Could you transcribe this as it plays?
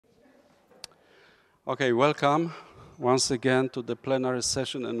Okay, welcome once again to the plenary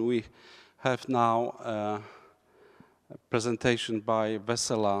session, and we have now a presentation by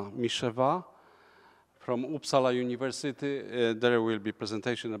Vessela Misheva from Uppsala University. There will be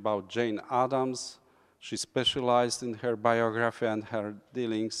presentation about Jane Addams. She specialized in her biography and her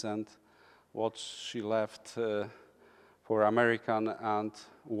dealings and what she left for American and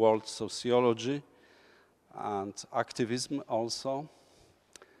world sociology and activism also.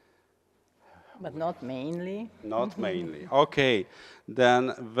 But not mainly. Not mainly. Okay,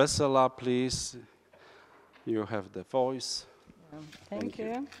 then Vessela, please, you have the voice. Thank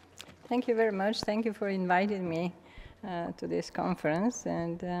you. Thank you very much. Thank you for inviting me to this conference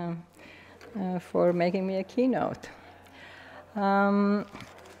and for making me a keynote.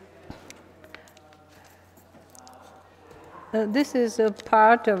 This is a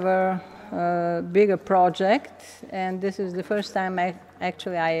part of a bigger project, and this is the first time I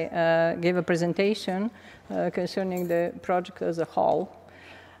gave a presentation concerning the project as a whole.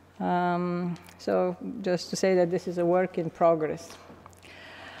 So just to say that this is a work in progress.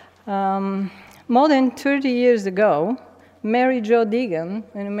 More than 30 years ago, Mary Jo Deegan,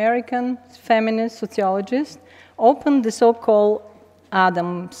 an American feminist sociologist, opened the so-called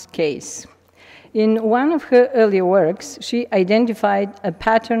Addams case. In one of her early works, she identified a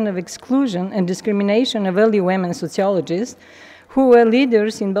pattern of exclusion and discrimination of early women sociologists who were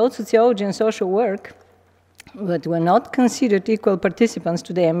leaders in both sociology and social work, but were not considered equal participants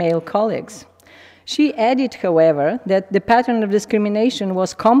to their male colleagues. She added, however, that the pattern of discrimination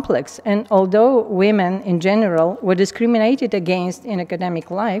was complex, and although women in general were discriminated against in academic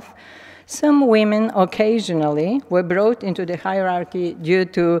life, some women occasionally were brought into the hierarchy due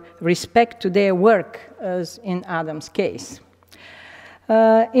to respect to their work, as in Addams' case.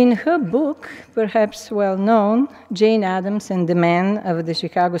 In her book, perhaps well known, Jane Addams and the Men of the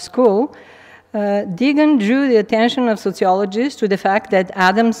Chicago School, Deegan drew the attention of sociologists to the fact that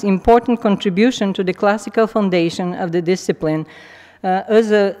Addams' important contribution to the classical foundation of the discipline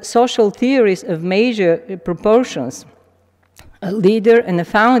as a social theorist of major proportions, a leader and a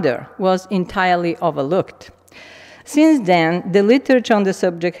founder, was entirely overlooked. Since then, the literature on the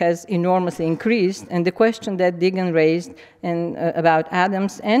subject has enormously increased, and the question that Deegan raised about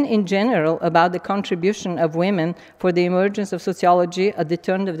Addams and in general about the contribution of women for the emergence of sociology at the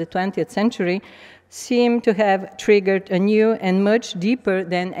turn of the 20th century seem to have triggered a new and much deeper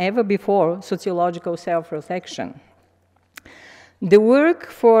than ever before sociological self-reflection. The work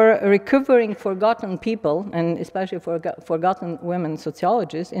for recovering forgotten people, and especially forgotten women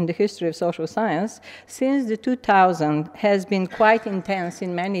sociologists in the history of social science, since the 2000s has been quite intense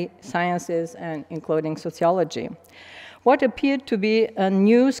in many sciences, and including sociology. What appeared to be a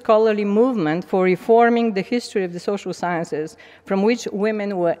new scholarly movement for reforming the history of the social sciences, from which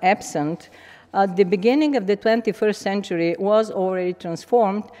women were absent, at the beginning of the 21st century was already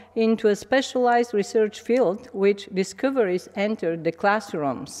transformed into a specialized research field which discoveries entered the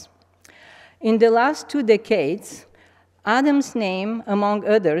classrooms. In the last 2 decades, Addams' name, among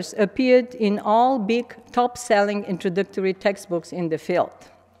others, appeared in all big top-selling introductory textbooks in the field.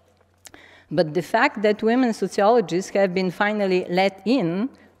 But the fact that women sociologists have been finally let in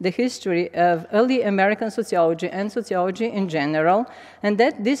the history of early American sociology and sociology in general, and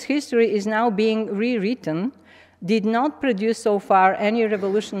that this history is now being rewritten, did not produce so far any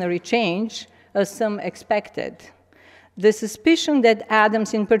revolutionary change, as some expected. The suspicion that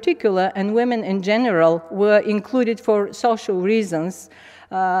Addams in particular and women in general were included for social reasons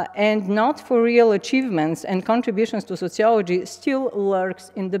and not for real achievements and contributions to sociology still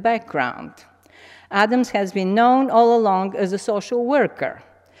lurks in the background. Addams has been known all along as a social worker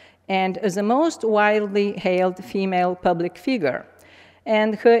and as the most widely hailed female public figure.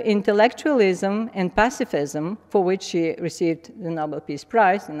 And her intellectualism and pacifism, for which she received the Nobel Peace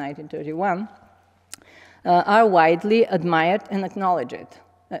Prize in 1931, are widely admired and acknowledged.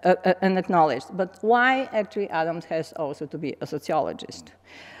 But why actually Addams has also to be a sociologist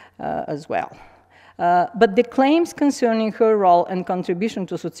as well? But the claims concerning her role and contribution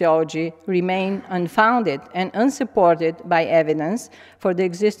to sociology remain unfounded and unsupported by evidence for the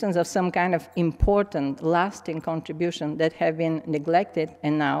existence of some kind of important, lasting contribution that have been neglected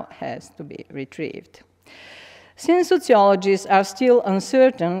and now has to be retrieved. Since sociologists are still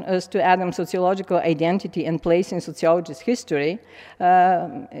uncertain as to Addams' sociological identity and place in sociology's history,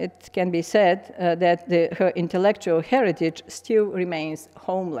 it can be said that her intellectual heritage still remains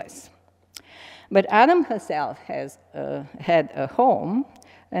homeless. But Addams herself has had a home,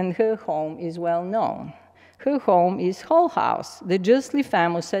 and her home is well known. Her home is Hull House, the justly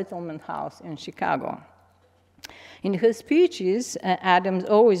famous settlement house in Chicago. In her speeches, Addams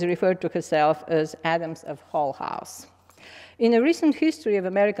always referred to herself as Addams of Hull House. In a recent history of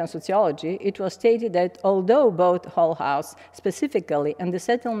American sociology, it was stated that although both Hull House specifically and the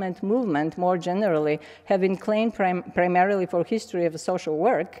settlement movement more generally have been claimed primarily for history of social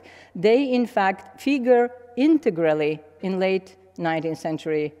work, they in fact figure integrally in late 19th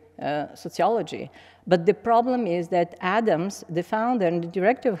century sociology. But the problem is that Addams, the founder and the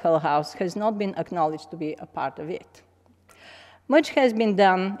director of Hull House, has not been acknowledged to be a part of it. Much has been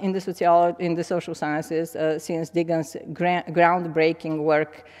done in the social sciences since Diggins' groundbreaking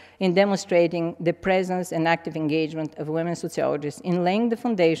work in demonstrating the presence and active engagement of women sociologists in laying the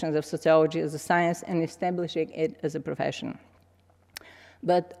foundations of sociology as a science and establishing it as a profession.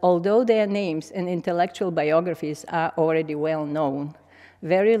 But although their names and intellectual biographies are already well known,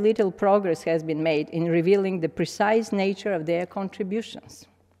 very little progress has been made in revealing the precise nature of their contributions.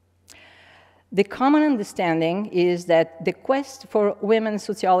 The common understanding is that the quest for women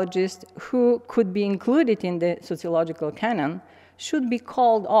sociologists who could be included in the sociological canon should be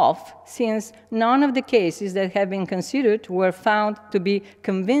called off, since none of the cases that have been considered were found to be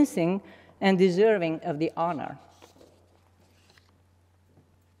convincing and deserving of the honor.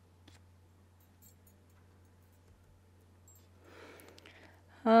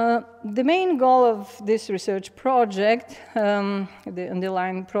 The main goal of this research project, the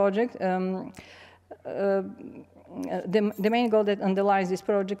underlying project, the main goal that underlies this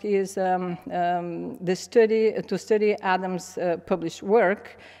project is to study Addams' published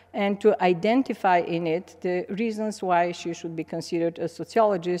work and to identify in it the reasons why she should be considered a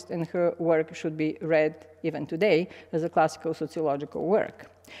sociologist and her work should be read even today as a classical sociological work.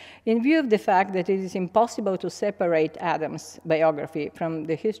 In view of the fact that it is impossible to separate Addams' biography from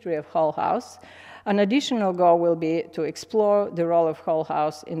the history of Hull House, an additional goal will be to explore the role of Hull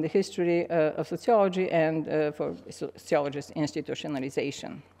House in the history of sociology and for sociologist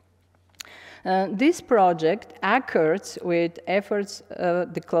institutionalization. This project occurs with efforts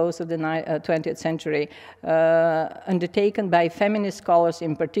at the close of the 20th century undertaken by feminist scholars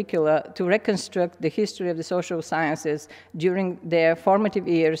in particular to reconstruct the history of the social sciences during their formative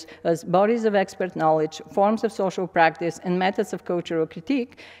years as bodies of expert knowledge, forms of social practice, and methods of cultural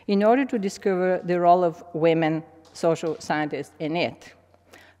critique in order to discover the role of women social scientists in it.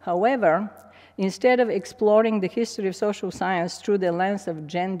 However, instead of exploring the history of social science through the lens of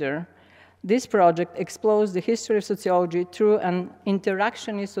gender, this project explores the history of sociology through an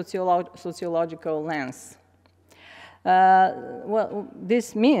interactionist sociological lens. Well,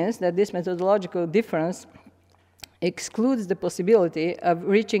 this means that this methodological difference excludes the possibility of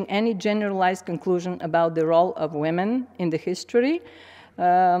reaching any generalized conclusion about the role of women in the history,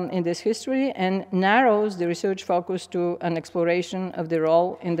 in this history, and narrows the research focus to an exploration of the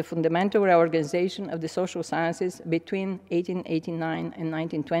role in the fundamental reorganization of the social sciences between 1889 and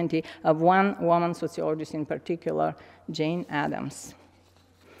 1920 of one woman sociologist in particular, Jane Addams.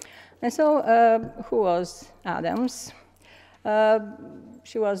 And so, who was Addams?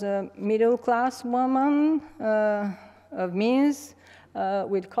 She was a middle-class woman of means,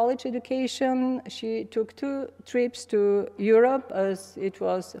 with college education. She took 2 trips to Europe, as it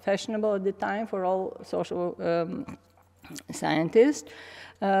was fashionable at the time for all social scientists.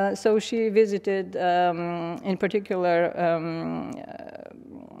 So she visited, in particular,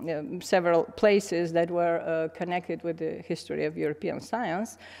 several places that were connected with the history of European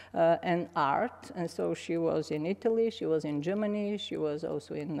science and art. And so she was in Italy, she was in Germany, she was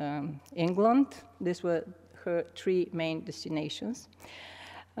also in England. These were her 3 main destinations.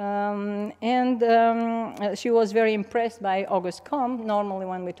 She was very impressed by Auguste Comte. Normally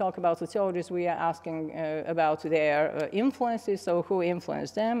when we talk about sociologists, we are asking about their influences, so who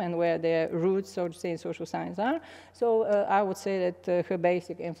influenced them and where their roots, so to say, in social science are. So I would say that her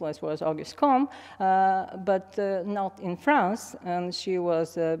basic influence was Auguste Comte, but not in France. And she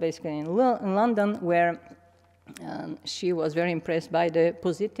was basically in London, where she was very impressed by the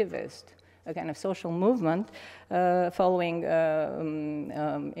positivist, a kind of social movement following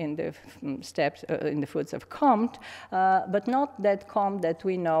in the steps, in the footsteps of Comte, but not that Comte that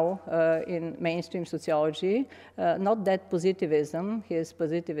we know in mainstream sociology, not that positivism, his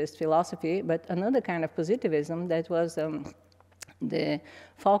positivist philosophy, but another kind of positivism that was the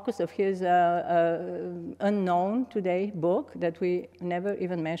focus of his unknown today book that we never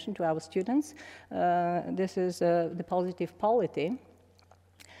even mentioned to our students. This is The Positive Polity.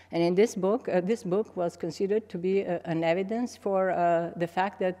 And in this book was considered to be an evidence for the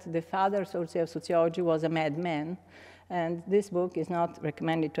fact that the father, so to say, of sociology was a madman. And this book is not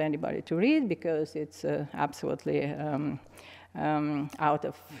recommended to anybody to read because it's absolutely out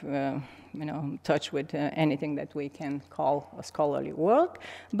of touch with anything that we can call a scholarly work.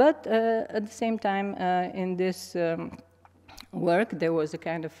 But at the same time, in this work, there was a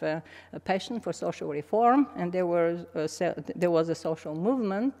kind of a passion for social reform, and there was a social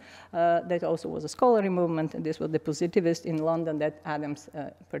movement that also was a scholarly movement, and this was the positivist in London that Addams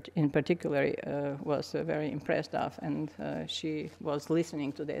in particular was very impressed of, and she was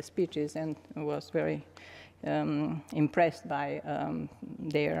listening to their speeches and was very impressed by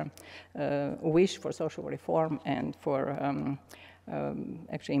their wish for social reform and for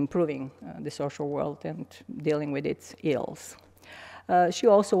actually improving the social world and dealing with its ills. She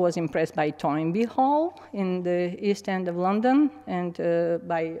also was impressed by Toynbee Hall in the East End of London and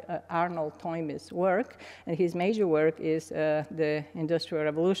by Arnold Toynbee's work. And his major work is the Industrial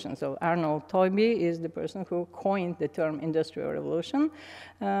Revolution. So Arnold Toynbee is the person who coined the term Industrial Revolution.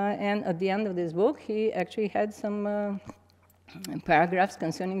 And at the end of this book, he actually had some paragraphs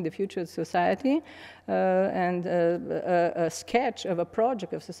concerning the future of society and a sketch of a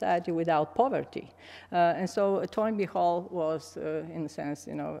project of society without poverty. And so Toynbee Hall was, in a sense,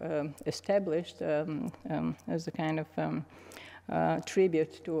 established as a kind of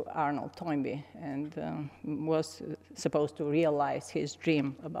tribute to Arnold Toynbee, and was supposed to realize his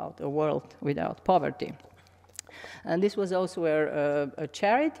dream about a world without poverty. And this was also a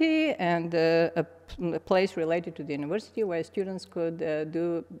charity and a place related to the university where students could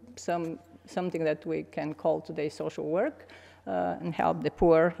do something that we can call today social work and help the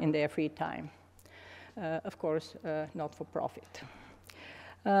poor in their free time. Of course, not for profit.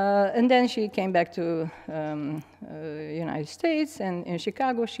 And then she came back to United States, and in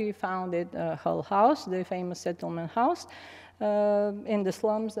Chicago she founded Hull House, the famous settlement house, in the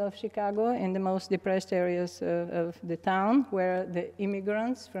slums of Chicago, in the most depressed areas of the town, where the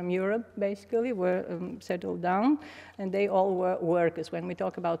immigrants from Europe basically were settled down, and they all were workers. When we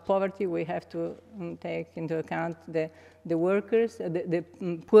talk about poverty, we have to take into account the workers, the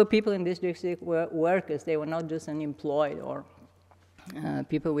poor people in this district were workers. They were not just unemployed or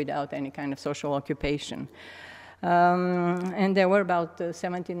people without any kind of social occupation. And there were about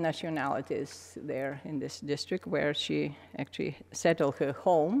 17 nationalities there in this district where she actually settled her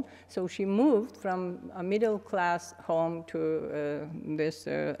home. So she moved from a middle-class home to this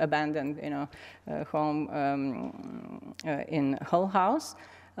abandoned, home in Hull House.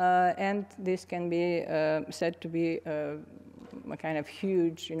 And this can be said to be a kind of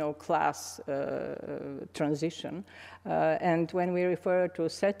huge, class transition. And when we refer to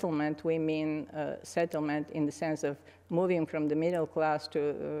settlement, we mean settlement in the sense of moving from the middle class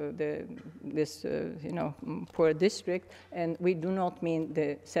to this poor district. And we do not mean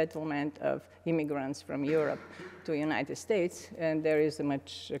the settlement of immigrants from Europe to the United States. And there is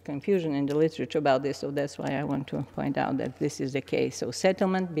much confusion in the literature about this, so that's why I want to point out that this is the case. So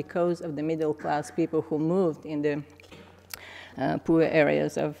settlement because of the middle class people who moved in the poor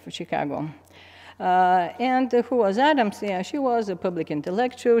areas of Chicago. And who was Addams? Yeah, she was a public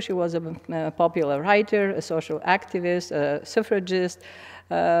intellectual. She was a popular writer, a social activist, a suffragist,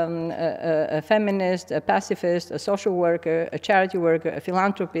 a feminist, a pacifist, a social worker, a charity worker, a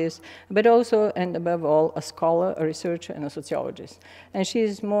philanthropist, but also, and above all, a scholar, a researcher, and a sociologist. And she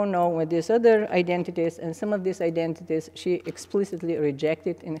is more known with these other identities, and some of these identities she explicitly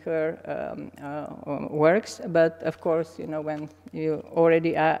rejected in her works. But of course, when you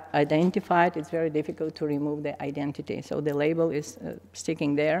already are identified, it's very difficult to remove the identity. So the label is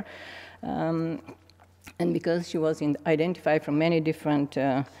sticking there. And because she was identified from many different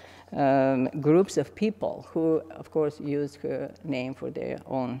groups of people who, of course, used her name for their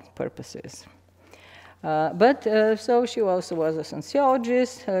own purposes. So she also was a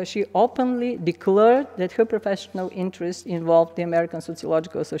sociologist. She openly declared that her professional interests involved the American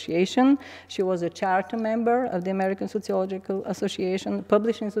Sociological Association. She was a charter member of the American Sociological Association,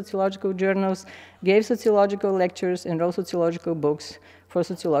 published in sociological journals, gave sociological lectures, and wrote sociological books for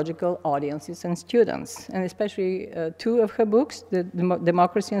sociological audiences and students. And especially two of her books, the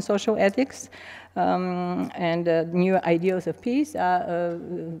Democracy and Social Ethics and New Ideals of Peace, are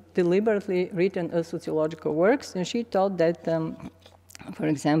deliberately written as sociological works. And she thought that, for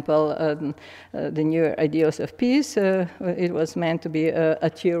example, the New Ideals of Peace, it was meant to be a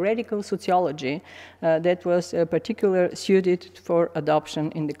theoretical sociology that was particularly suited for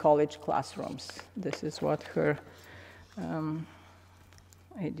adoption in the college classrooms. This is what her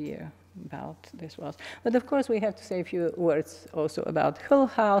idea about this was. But of course, we have to say a few words also about Hull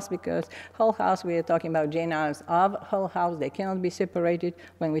House, because Hull House, we are talking about Jane Addams of Hull House. They cannot be separated.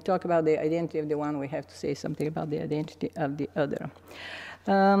 When we talk about the identity of the one, we have to say something about the identity of the other.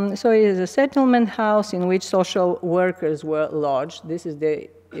 So it is a settlement house in which social workers were lodged. This is the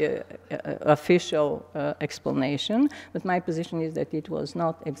official explanation, but my position is that it was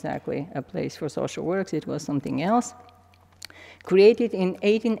not exactly a place for social works. It was something else. Created in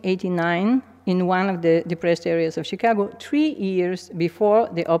 1889 in one of the depressed areas of Chicago, 3 years before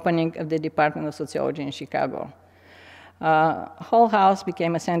the opening of the Department of Sociology in Chicago. Hull House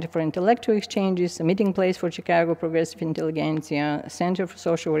became a center for intellectual exchanges, a meeting place for Chicago progressive intelligentsia, a center for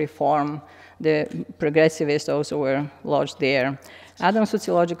social reform. The progressivists also were lodged there. Addams'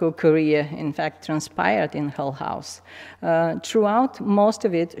 sociological career, in fact, transpired in Hull House. Throughout most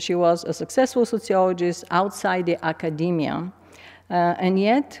of it, she was a successful sociologist outside the academia, and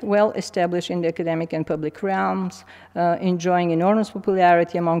yet well established in the academic and public realms, enjoying enormous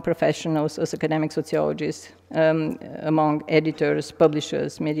popularity among professionals as academic sociologists, among editors,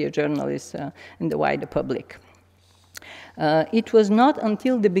 publishers, media journalists, and the wider public. It was not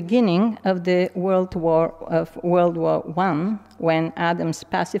until the beginning of the World War I when Addams'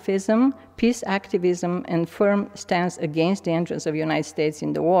 pacifism, peace activism, and firm stance against the entrance of the United States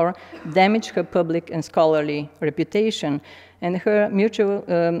in the war damaged her public and scholarly reputation, and her mutual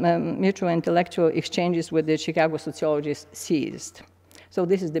intellectual exchanges with the Chicago sociologists ceased. So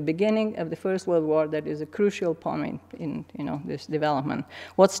this is the beginning of the First World War. That is a crucial point in this development.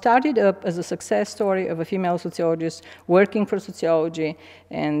 What started up as a success story of a female sociologist working for sociology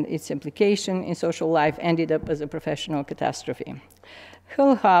and its implication in social life ended up as a professional catastrophe.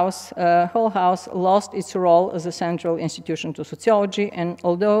 Hull House lost its role as a central institution to sociology, and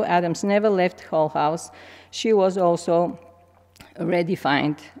although Addams never left Hull House, she was also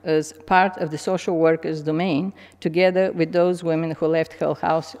redefined as part of the social workers' domain, together with those women who left Hull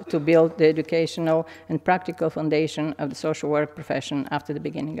House to build the educational and practical foundation of the social work profession after the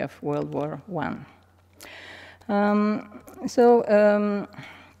beginning of World War I.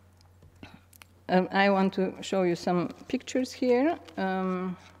 I want to show you some pictures here.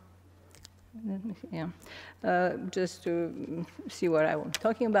 Just to see what I'm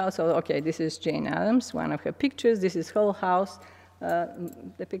talking about. So, okay, this is Jane Addams, one of her pictures. This is Hull House,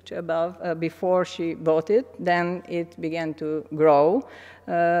 the picture above, before she bought it. Then it began to grow,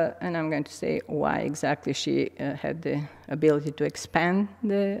 and I'm going to say why exactly she had the ability to expand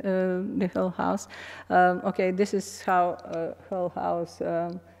the Hull House. Okay, this is how Hull House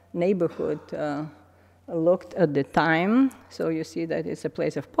neighborhood looked at the time. So you see that it's a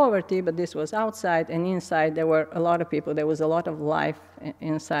place of poverty, but this was outside, and inside there were a lot of people. There was a lot of life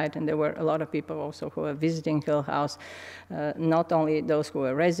inside, and there were a lot of people also who were visiting Hull House, not only those who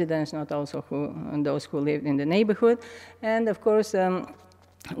were residents, not also those who lived in the neighborhood. And of course,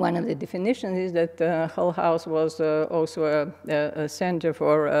 one of the definitions is that Hull House was also a center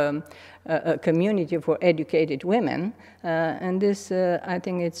for a community for educated women. And this, I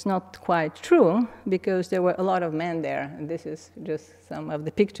think it's not quite true, because there were a lot of men there. And this is just some of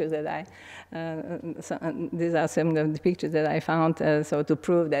the pictures that these are some of the pictures that I found, so to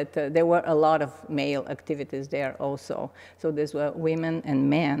prove that there were a lot of male activities there also. So these were women and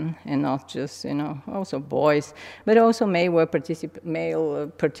men, and not just, also boys, but also male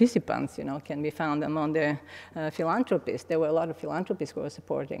participants, can be found among the philanthropists. There were a lot of philanthropists who were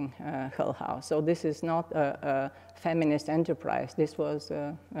supporting Hull House. So this is not a feminist enterprise. This was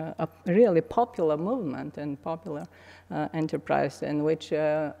a really popular movement and popular enterprise in which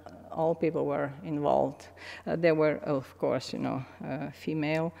all people were involved. There were, of course,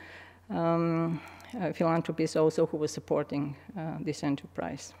 female philanthropists also who were supporting this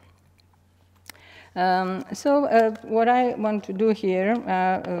enterprise. What I want to do here,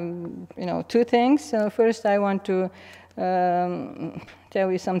 two things. First, I want to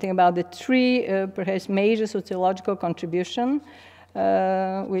tell you something about the three, perhaps, major sociological contributions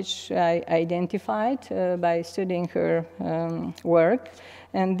which I identified by studying her work.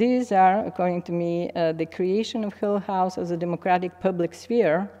 And these are, according to me, the creation of Hull House as a democratic public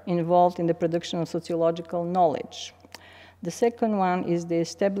sphere involved in the production of sociological knowledge. The second one is the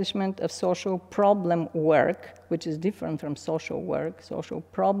establishment of social problem work, which is different from social work, social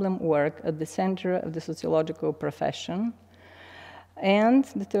problem work at the center of the sociological profession. And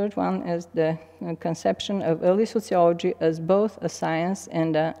the third one is the conception of early sociology as both a science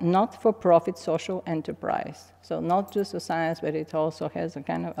and a not-for-profit social enterprise. So not just a science, but it also has a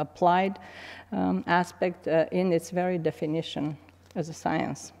kind of applied aspect in its very definition as a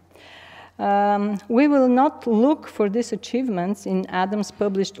science. We will not look for these achievements in Addams'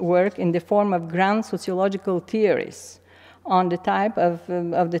 published work in the form of grand sociological theories on the type of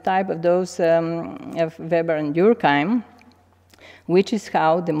those of Weber and Durkheim, which is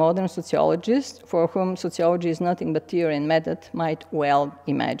how the modern sociologist, for whom sociology is nothing but theory and method, might well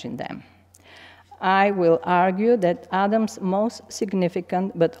imagine them. I will argue that Addams' most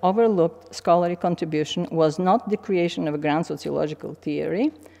significant but overlooked scholarly contribution was not the creation of a grand sociological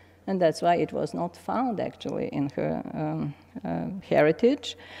theory, and that's why it was not found actually in her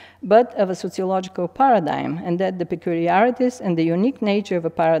heritage, but of a sociological paradigm, and that the peculiarities and the unique nature of a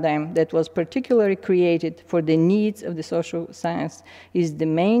paradigm that was particularly created for the needs of the social science is the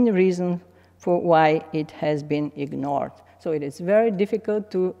main reason for why it has been ignored. So it is very difficult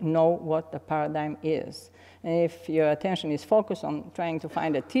to know what the paradigm is. And if your attention is focused on trying to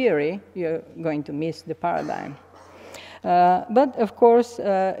find a theory, you're going to miss the paradigm. But of course,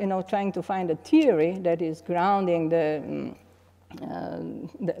 trying to find a theory that is grounding that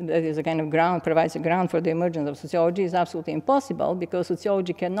is a kind of ground, provides a ground for the emergence of sociology is absolutely impossible, because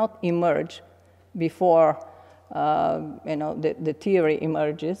sociology cannot emerge before the theory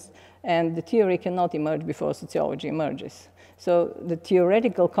emerges, and the theory cannot emerge before sociology emerges. So the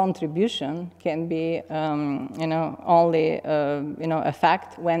theoretical contribution can be, only, a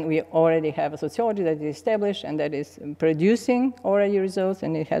fact when we already have a sociology that is established and that is producing already results,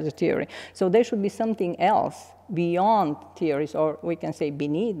 and it has a theory. So there should be something else beyond theories, or we can say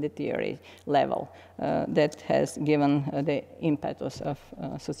beneath the theory level, that has given the impetus of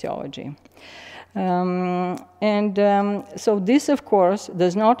sociology. So this, of course,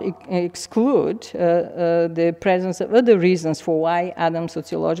 does not exclude the presence of other reasons for why Addams'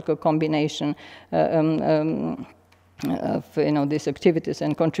 sociological combination of these activities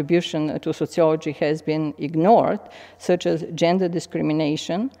and contribution to sociology has been ignored, such as gender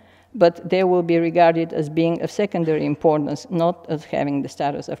discrimination, but they will be regarded as being of secondary importance, not as having the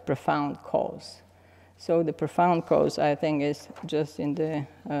status of profound cause. So the profound cause, I think, is just in the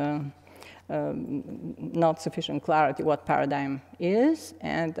not sufficient clarity what paradigm is,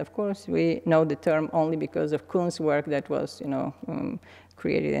 and of course we know the term only because of Kuhn's work that was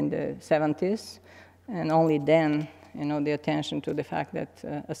created in the 70s, and only then the attention to the fact that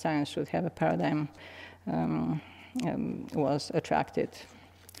a science should have a paradigm was attracted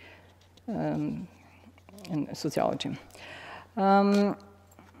in sociology.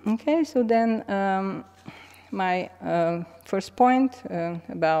 Okay, so then my first point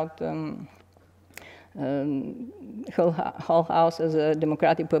about Hull House as a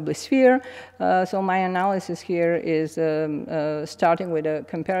democratic public sphere. So my analysis here is starting with a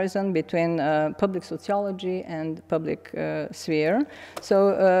comparison between public sociology and public sphere.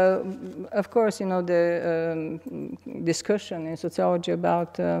 So of course, the discussion in sociology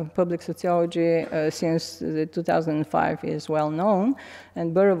about public sociology since 2005 is well known,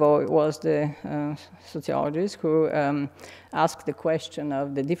 and Burrow was the sociologist who asked the question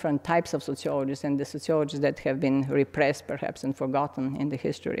of the different types of sociologists and the sociologists that have been repressed, perhaps, and forgotten in the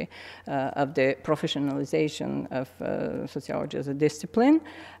history of the professionalization of sociology as a discipline.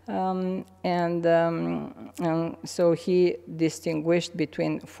 So he distinguished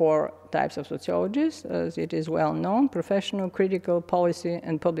between 4 types of sociologists, as it is well known: professional, critical, policy,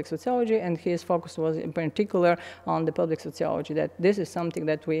 and public sociology, and his focus was in particular on the public sociology, that this is something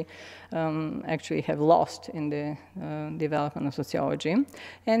that we actually have lost in the development of sociology.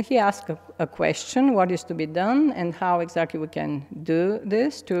 And he asked a question: what is to be done and how exactly we can do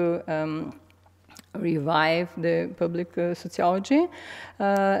this to revive the public sociology.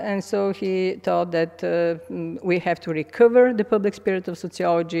 And so he thought that we have to recover the public spirit of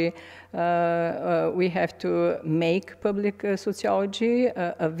sociology. We have to make public sociology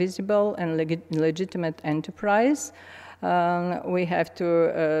a visible and legitimate enterprise. We have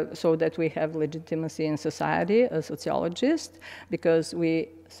to, so that we have legitimacy in society as sociologists, because we,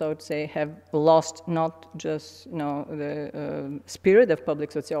 so to say, have lost not just the spirit of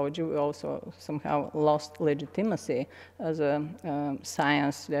public sociology, we also somehow lost legitimacy as a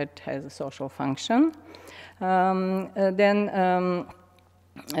science that has a social function.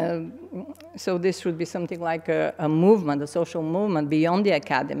 So this should be something like a movement, a social movement beyond the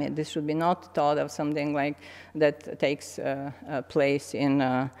academy. This should be not thought of something like that takes place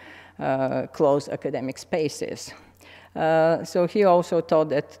in closed academic spaces. So he also thought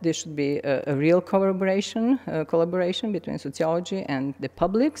that this should be a real collaboration between sociology and the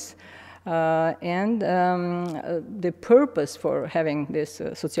publics. The purpose for having this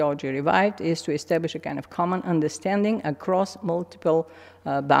sociology revived is to establish a kind of common understanding across multiple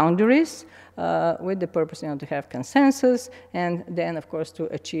boundaries with the purpose, to have consensus and then, of course, to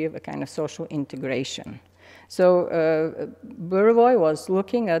achieve a kind of social integration. So Buravoy was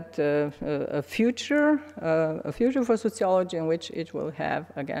looking at a future for sociology in which it will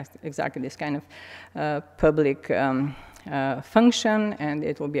have, I guess, exactly this kind of public function, and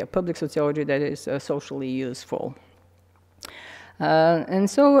it will be a public sociology that is socially useful.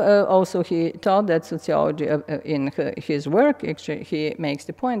 Also he thought that sociology, in his work, actually, he makes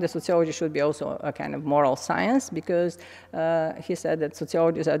the point that sociology should be also a kind of moral science, because he said that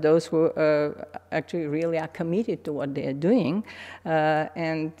sociologists are those who actually really are committed to what they are doing.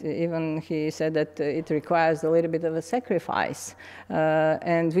 And even he said that it requires a little bit of a sacrifice.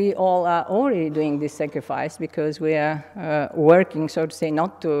 And we all are already doing this sacrifice because we are working, so to say,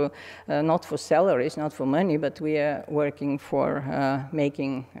 not for salaries, not for money, but we are working for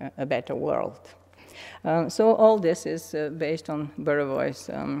making a better world. So all this is based on Buravoy's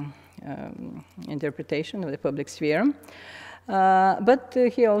interpretation of the public sphere. But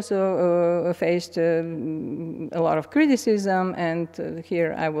he also faced a lot of criticism, and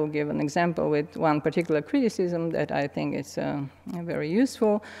here I will give an example with one particular criticism that I think is very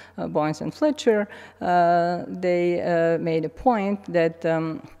useful. Boynes and Fletcher, they made a point that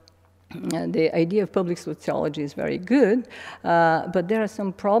the idea of public sociology is very good, but there are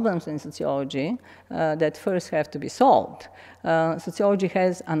some problems in sociology that first have to be solved. Sociology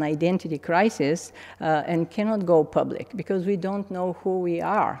has an identity crisis and cannot go public because we don't know who we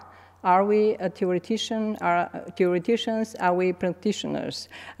are. Are we a theoretician? Theoreticians? Are we practitioners?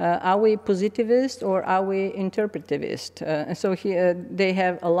 Are we positivist or are we interpretivist? And so they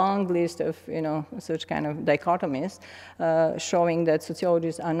have a long list of such kind of dichotomies, showing that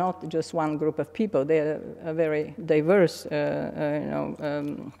sociologists are not just one group of people. They are a very diverse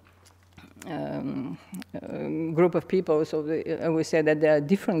group of people. So we say that there are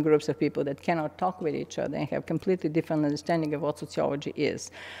different groups of people that cannot talk with each other and have completely different understanding of what sociology is.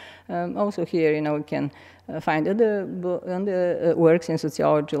 Also here, we can find other works in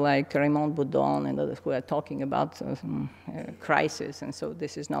sociology like Raymond Boudon and others who are talking about crisis. And so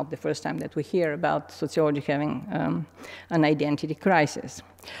this is not the first time that we hear about sociology having an identity crisis.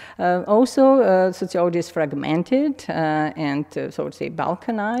 Also, sociology is fragmented and, so to say,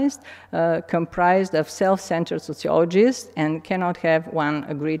 balkanized, comprised of self-centered sociologists, and cannot have one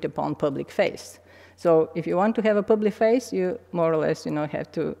agreed upon public face. So if you want to have a public face, you more or less,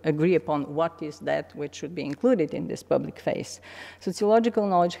 have to agree upon what is that which should be included in this public face. Sociological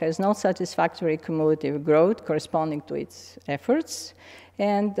knowledge has no satisfactory cumulative growth corresponding to its efforts.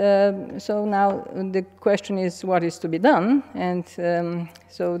 And so now the question is what is to be done. And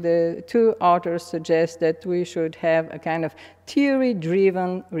so the two authors suggest that we should have a kind of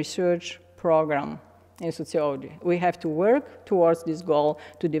theory-driven research program in sociology. We have to work towards this goal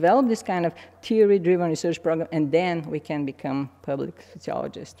to develop this kind of theory-driven research program, and then we can become public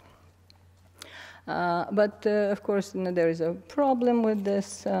sociologists. But of course, there is a problem with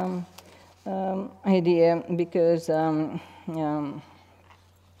this idea, because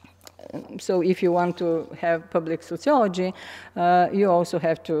so if you want to have public sociology, you also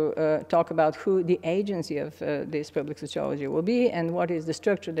have to talk about who the agency of this public sociology will be and what is the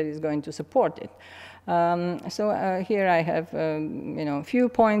structure that is going to support it. So here I have a few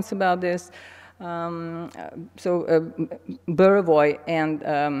points about this. Buravoy and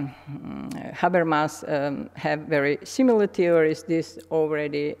Habermas have very similar theories. This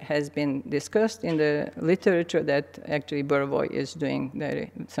already has been discussed in the literature, that actually Buravoy is doing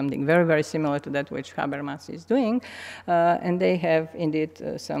something very, very similar to that which Habermas is doing. And they have indeed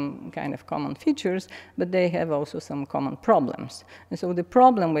some kind of common features, but they have also some common problems. And so the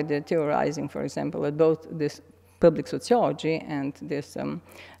problem with the theorizing, for example, at both this public sociology and this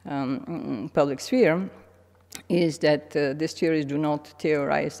public sphere is that these theories do not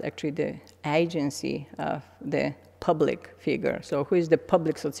theorize actually the agency of the public figure. So who is the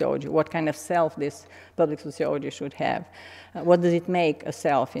public sociology? What kind of self this public sociology should have? What does it make a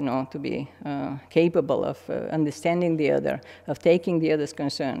self, to be capable of understanding the other, of taking the other's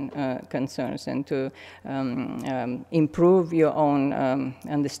concerns, and to improve your own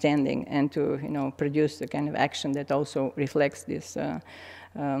understanding, and to, produce a kind of action that also reflects this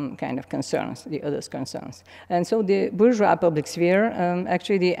kind of concerns, the others' concerns. And so the bourgeois public sphere,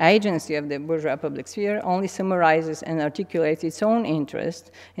 actually the agency of the bourgeois public sphere only summarizes and articulates its own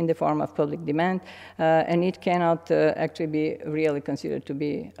interest in the form of public demand, and it cannot actually be really considered to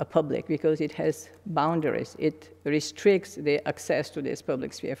be a public because it has boundaries. It restricts the access to this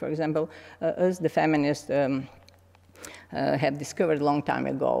public sphere. For example, us, the feminists, have discovered a long time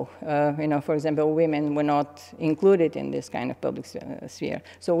ago. For example, women were not included in this kind of public sphere.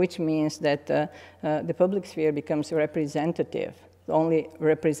 So which means that the public sphere becomes representative. Only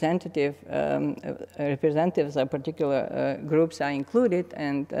representatives of particular groups are included,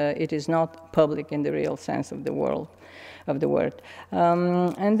 and it is not public in the real sense of the word.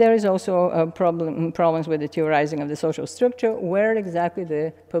 And there is also problems with the theorizing of the social structure, where exactly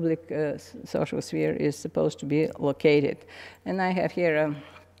the public social sphere is supposed to be located. And I have here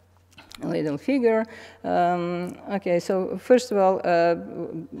a little figure. Okay, so first of all,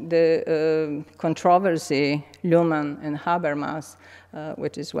 the controversy, Luhmann and Habermas,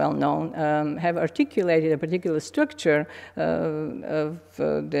 which is well known, have articulated a particular structure of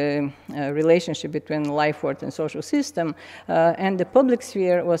the relationship between life work and social system, and the public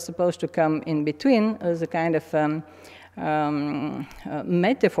sphere was supposed to come in between as a kind of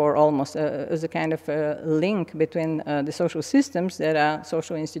metaphor almost, as a kind of link between the social systems that are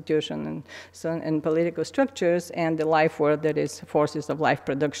social institutions and political structures and the life world that is forces of life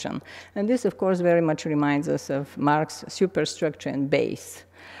production. And this, of course, very much reminds us of Marx's superstructure and base.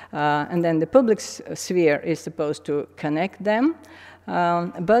 And then the public sphere is supposed to connect them.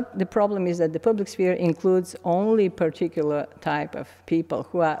 But the problem is that the public sphere includes only particular type of people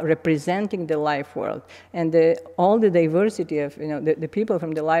who are representing the life world. And all the diversity of the people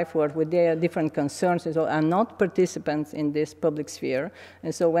from the life world with their different concerns are not participants in this public sphere.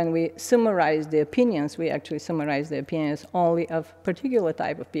 And so when we summarize the opinions, we actually summarize the opinions only of particular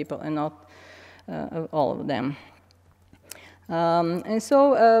type of people and not of all of them. And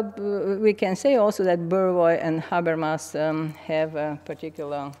so we can say also that Bourgeois and Habermas have a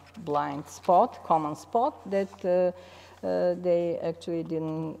particular blind spot, common spot, that they actually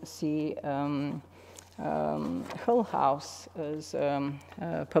didn't see Hull House as a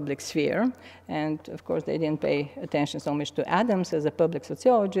public sphere. And of course, they didn't pay attention so much to Addams as a public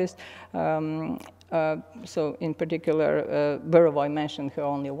sociologist. So in particular, Bourgeois mentioned her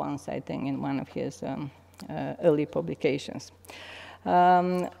only once, I think, in one of his early publications.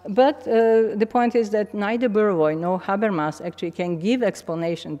 But the point is that neither Bourgeois nor Habermas actually can give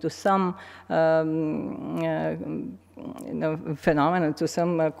explanation to some phenomena, to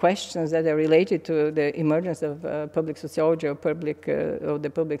some questions that are related to the emergence of public sociology or the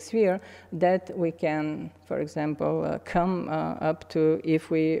public sphere that we can, for example, come up to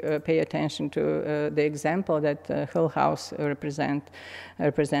if we pay attention to the example that Hull House represents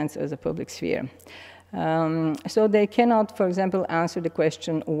as a public sphere. So they cannot, for example, answer the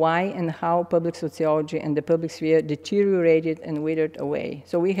question why and how public sociology and the public sphere deteriorated and withered away.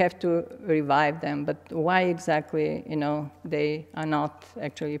 So we have to revive them, but why exactly, they are not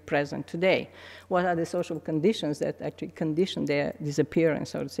actually present today? What are the social conditions that actually condition their disappearance,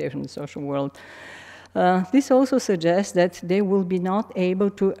 so to say, from the social world? This also suggests that they will be not able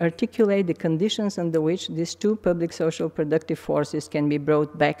to articulate the conditions under which these two public social productive forces can be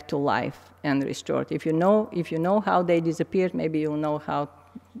brought back to life and restored. If you know how they disappeared, maybe you'll know how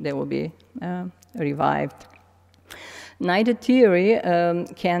they will be revived. Neither theory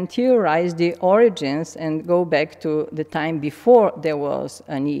can theorize the origins and go back to the time before there was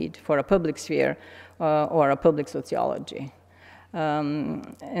a need for a public sphere or a public sociology.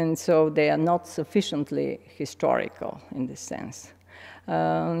 And so they are not sufficiently historical in this sense.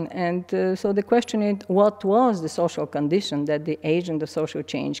 So the question is, what was the social condition that the agent of social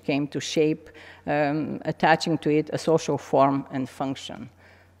change came to shape, attaching to it a social form and function?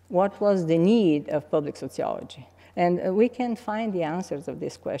 What was the need of public sociology? And we can find the answers of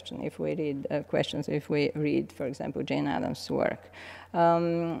this question if we read, for example, Jane Addams' work.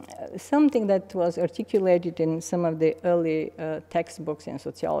 Something that was articulated in some of the early textbooks in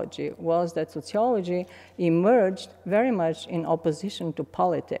sociology was that sociology emerged very much in opposition to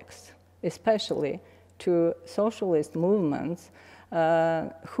politics, especially to socialist movements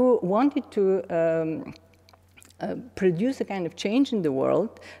who wanted to produce a kind of change in the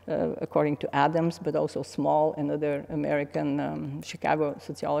world, according to Addams, but also Small and other American Chicago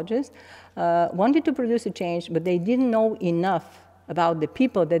sociologists, wanted to produce a change, but they didn't know enough about the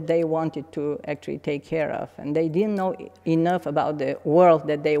people that they wanted to actually take care of, and they didn't know enough about the world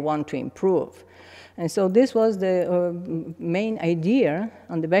that they want to improve. And so this was the main idea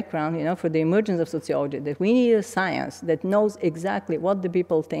on the background, you know, for the emergence of sociology, that we need a science that knows exactly what the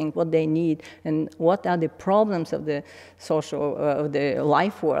people think, what they need, and what are the problems of the social, of the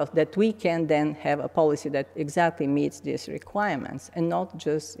life world, that we can then have a policy that exactly meets these requirements, and not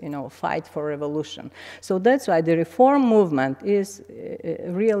just, you know, fight for revolution. So that's why the reform movement is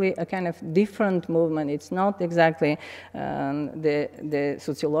really a kind of different movement. It's not exactly the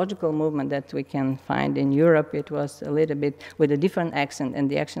sociological movement that we can find in Europe. It was a little bit with a different accent, and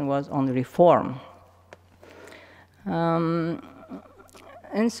the accent was on reform.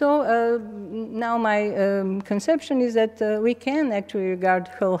 And so now my conception is that we can actually regard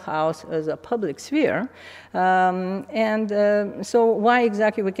Hull House as a public sphere. So why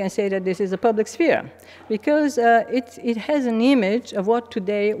exactly we can say that this is a public sphere? Because it has an image of what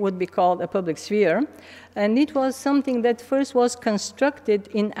today would be called a public sphere. And it was something that first was constructed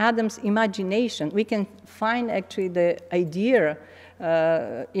in Addams' imagination. We can find actually the idea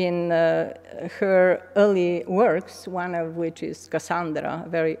in her early works, one of which is Cassandra, a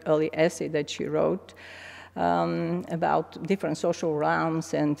very early essay that she wrote about different social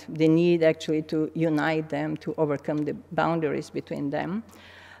realms and the need actually to unite them, to overcome the boundaries between them.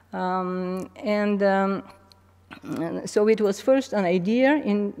 So it was first an idea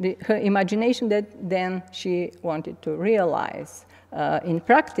in her imagination that then she wanted to realize in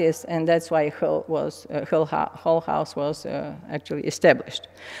practice, and that's why Hull House was actually established.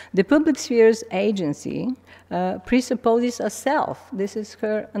 The public sphere's agency presupposes a self. This is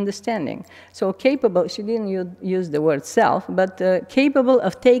her understanding. So capable, she didn't use the word self, but capable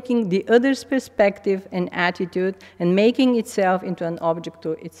of taking the other's perspective and attitude and making itself into an object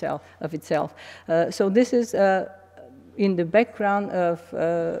of itself. So this is in the background of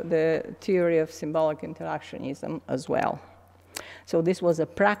the theory of symbolic interactionism as well. So this was a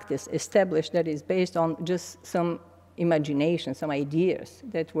practice established that is based on just some imagination, some ideas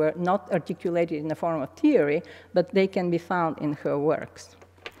that were not articulated in the form of theory, but they can be found in her works.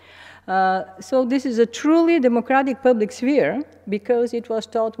 So this is a truly democratic public sphere because it was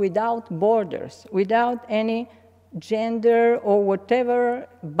taught without borders, without any gender or whatever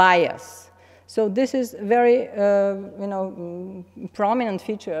bias. So this is a very, prominent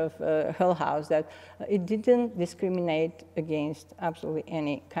feature of Hull House, that it didn't discriminate against absolutely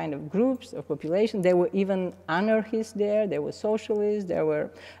any kind of groups or population. There were even anarchists there, there were socialists, there were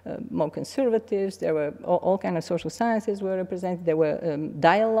more conservatives, there were all kinds of social sciences were represented. There were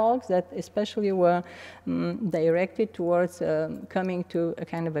dialogues that especially were directed towards coming to a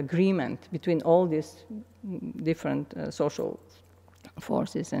kind of agreement between all these different social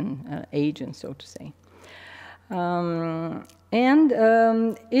forces and agents, so to say.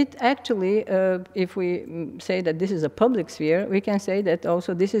 It actually, if we say that this is a public sphere, we can say that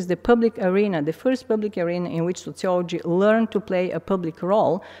also this is the public arena, the first public arena in which sociology learned to play a public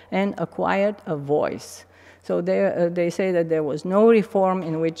role and acquired a voice. So they say that there was no reform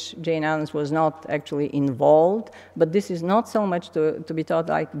in which Jane Addams was not actually involved, but this is not so much to be taught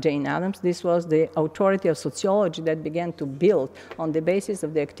like Jane Addams. This was the authority of sociology that began to build on the basis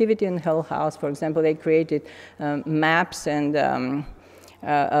of the activity in Hull House. For example, they created maps and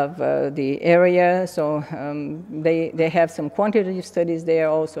of the area, so they have some quantitative studies there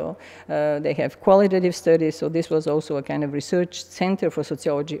also. They have qualitative studies, so this was also a kind of research center for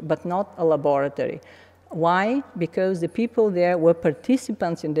sociology, but not a laboratory. Why? Because the people there were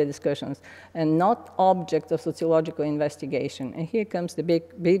participants in the discussions and not objects of sociological investigation. And here comes the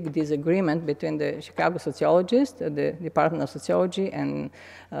big disagreement between the Chicago sociologists, the Department of Sociology, and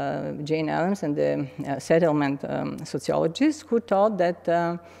Jane Addams, and the settlement sociologists, who thought that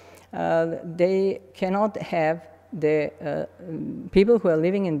they cannot have the people who are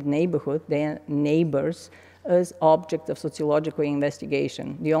living in the neighborhood, their neighbors, as object of sociological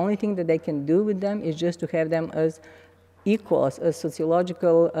investigation. The only thing that they can do with them is just to have them as equals, as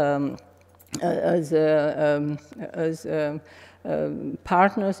sociological,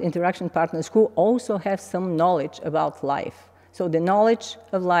 partners, interaction partners, who also have some knowledge about life. So the knowledge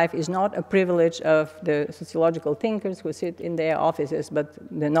of life is not a privilege of the sociological thinkers who sit in their offices, but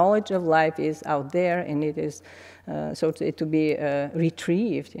the knowledge of life is out there, and it is to be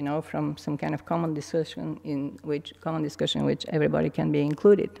retrieved, from some kind of common discussion in which everybody can be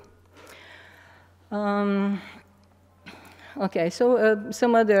included. Okay, so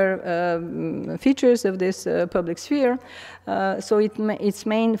some other features of this public sphere. So its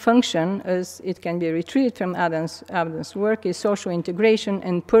main function, as it can be retrieved from Addams' work, is social integration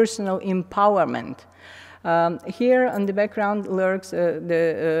and personal empowerment. Here on the background lurks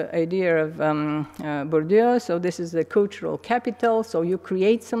the idea of Bourdieu. So this is the cultural capital. So you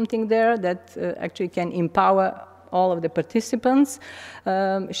create something there that actually can empower all of the participants.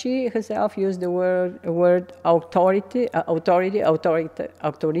 She herself used the word autoritas,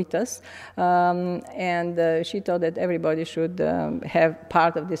 and she thought that everybody should have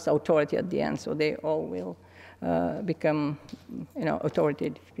part of this authority at the end, so they all will become,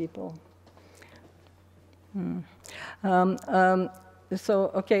 authoritative people.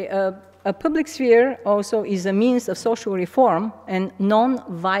 A public sphere also is a means of social reform and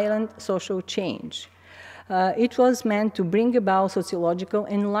non-violent social change. It was meant to bring about sociological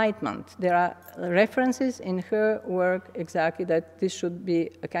enlightenment. There are references in her work exactly that this should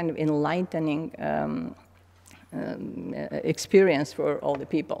be a kind of enlightening experience for all the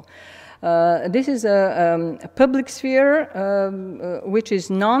people. This is a public sphere which is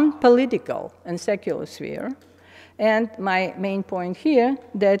non-political and secular sphere. And my main point here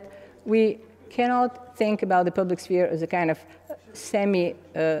that we cannot think about the public sphere as a kind of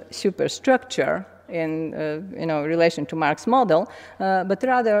semi-superstructure in relation to Marx's model, but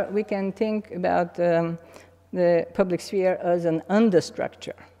rather we can think about the public sphere as an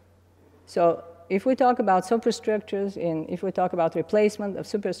understructure. So if we talk about superstructures, if we talk about replacement of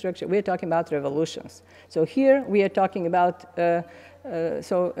superstructure, we're talking about revolutions. So here we are talking about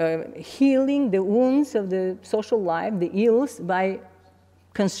healing the wounds of the social life, the ills, by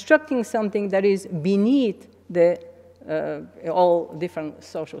constructing something that is beneath the all different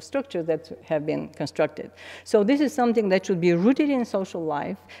social structures that have been constructed. So this is something that should be rooted in social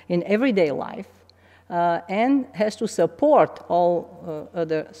life, in everyday life, and has to support all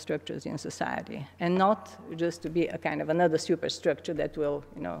other structures in society, and not just to be a kind of another superstructure that will,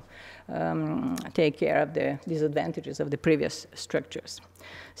 take care of the disadvantages of the previous structures.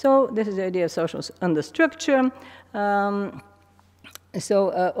 So this is the idea of social understructure.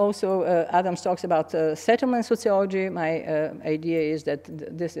 Addams talks about settlement sociology. My idea is that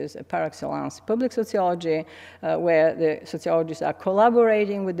this is a par excellence public sociology, where the sociologists are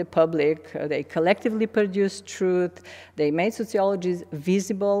collaborating with the public. They collectively produce truth. They made sociology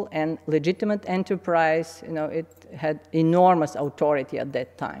visible and legitimate enterprise. It had enormous authority at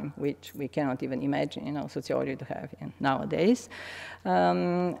that time, which we cannot even imagine, sociology to have nowadays.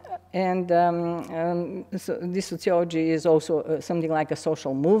 So this sociology is also something like a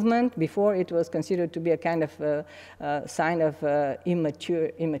social movement. Before, it was considered to be a kind of sign of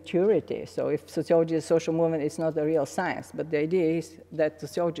immaturity. So if sociology is a social movement, it's not a real science. But the idea is that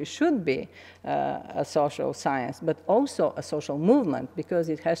sociology should be a social science, but also a social movement, because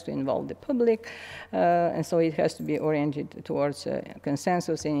it has to involve the public, and so it has to be oriented towards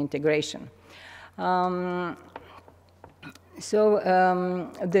consensus and integration. The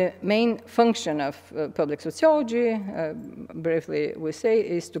main function of public sociology, briefly we say,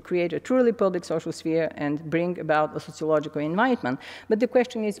 is to create a truly public social sphere and bring about a sociological enlightenment. But the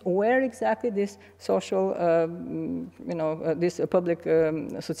question is, where exactly this social, this public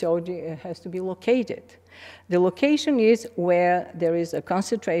sociology has to be located? The location is where there is a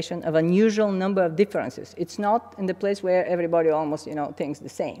concentration of unusual number of differences. It's not in the place where everybody almost, thinks the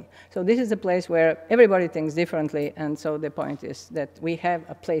same. So this is a place where everybody thinks differently, and so the point is that we have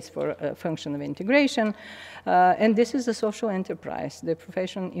a place for a function of integration, and this is a social enterprise. The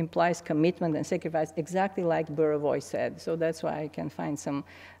profession implies commitment and sacrifice, exactly like Bourdieu said. So that's why I can find some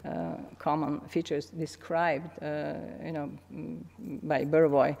common features described, by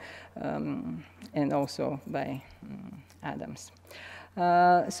Bourdieu, and also by Addams.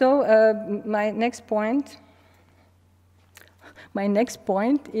 My next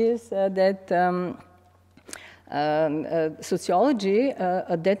point is that sociology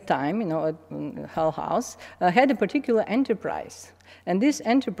at that time, at Hull House, had a particular enterprise. And this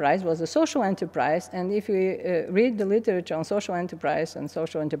enterprise was a social enterprise, and if you read the literature on social enterprise and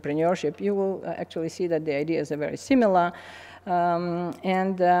social entrepreneurship, you will actually see that the ideas are very similar. So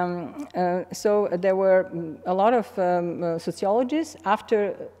there were a lot of sociologists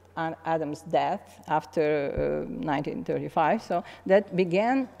after Addams' death, after 1935, so that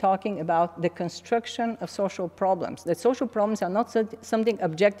began talking about the construction of social problems, that social problems are not something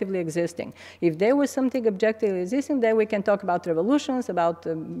objectively existing. If there was something objectively existing, then we can talk about revolutions, about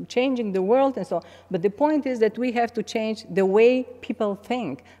changing the world and so on. But the point is that we have to change the way people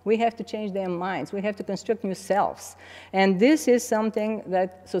think. We have to change their minds. We have to construct new selves. And this is something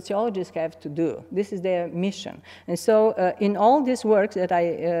that sociologists have to do. This is their mission. And so in all these works that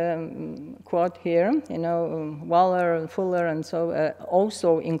I quote here, Waller, Fuller, and so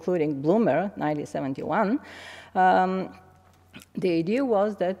also including Bloomer, 1971, the idea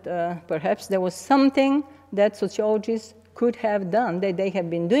was that perhaps there was something that sociologists could have done that they have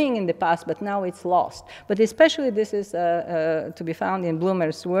been doing in the past, but now it's lost. But especially this is to be found in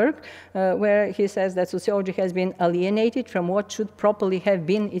Blumer's work, where he says that sociology has been alienated from what should properly have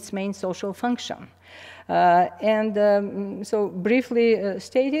been its main social function. So briefly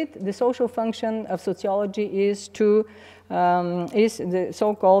stated, the social function of sociology is the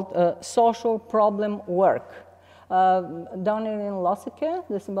so-called social problem work. Donnelly Losseke,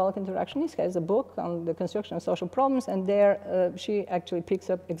 the symbolic interactionist, has a book on the construction of social problems, and there she actually picks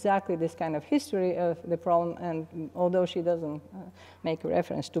up exactly this kind of history of the problem, and although she doesn't make a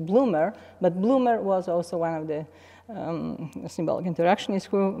reference to Blumer, but Blumer was also one of the symbolic interactionists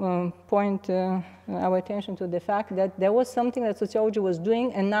who point our attention to the fact that there was something that sociology was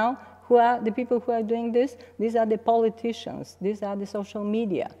doing, and now who are the people who are doing this? These are the politicians. These are the social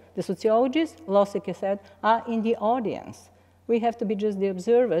media. The sociologists, Losseke said, are in the audience. We have to be just the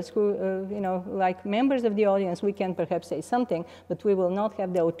observers who, like members of the audience, we can perhaps say something, but we will not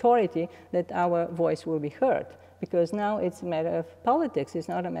have the authority that our voice will be heard, because now it's a matter of politics. It's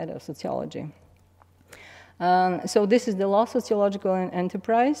not a matter of sociology. So this is the lost sociological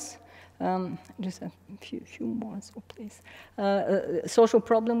enterprise. Just a few more, so please. Social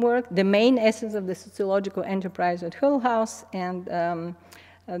problem work, the main essence of the sociological enterprise at Hull House, and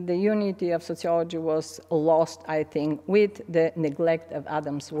the unity of sociology was lost, I think, with the neglect of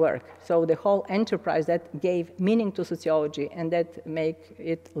Addams' work. So the whole enterprise that gave meaning to sociology and that make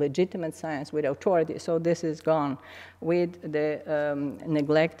it legitimate science with authority, so this is gone with the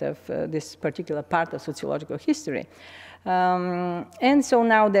neglect of this particular part of sociological history. And so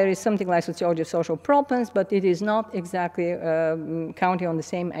now there is something like sociology of social problems, but it is not exactly counting on the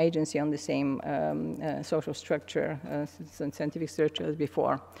same agency, on the same social structure, scientific structure as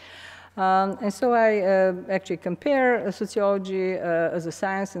before. And so I actually compare sociology as a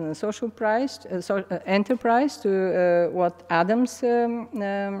science and a social enterprise to what Addams,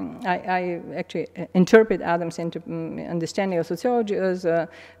 I actually interpret Addams' understanding of sociology as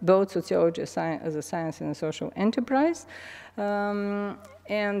both sociology as a science and a social enterprise.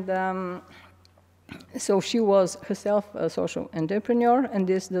 So she was herself a social entrepreneur, and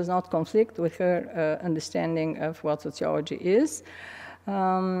this does not conflict with her understanding of what sociology is.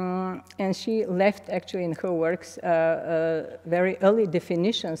 And she left actually in her works very early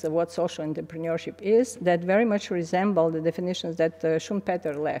definitions of what social entrepreneurship is that very much resemble the definitions that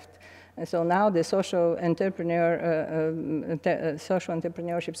Schumpeter left. And so now the social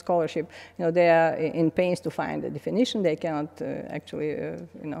entrepreneurship scholarship, they are in pains to find a definition. They cannot actually,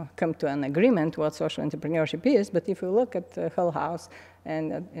 come to an agreement what social entrepreneurship is. But if you look at Hull House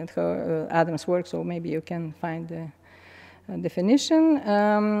and at her Addams' work, so maybe you can find the definition.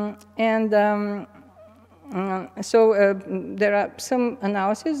 So there are some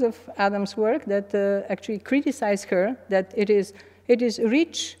analyses of Addams' work that actually criticize her that it is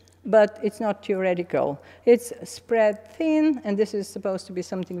rich, but it's not theoretical. It's spread thin, and this is supposed to be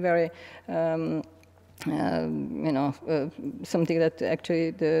something very, something that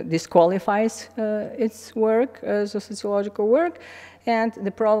actually disqualifies its work as a sociological work. And the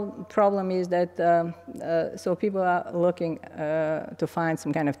problem is that, so people are looking to find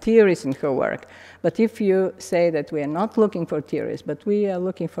some kind of theories in her work. But if you say that we are not looking for theories, but we are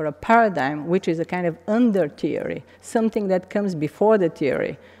looking for a paradigm, which is a kind of under-theory, something that comes before the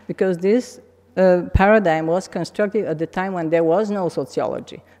theory, because this paradigm was constructed at the time when there was no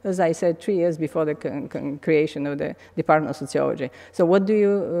sociology. As I said, 3 years before the creation of the Department of Sociology. So what do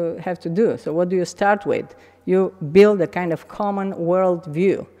you have to do? So what do you start with? You build a kind of common world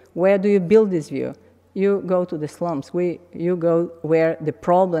view. Where do you build this view? You go to the slums. You go where the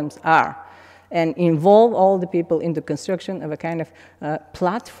problems are and involve all the people in the construction of a kind of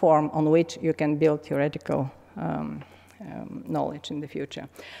platform on which you can build theoretical knowledge in the future.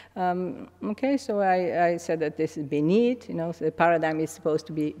 Okay, so I said that this is beneath, so the paradigm is supposed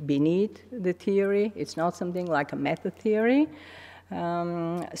to be beneath the theory. It's not something like a meta theory.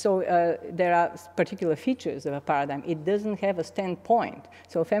 There are particular features of a paradigm. It doesn't have a standpoint.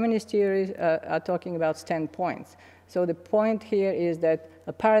 So feminist theories are talking about standpoints. So the point here is that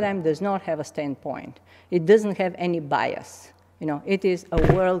a paradigm does not have a standpoint. It doesn't have any bias. It is a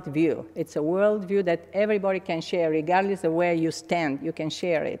worldview. It's a worldview that everybody can share, regardless of where you stand. You can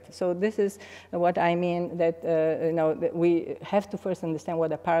share it. So this is what I mean, that, that we have to first understand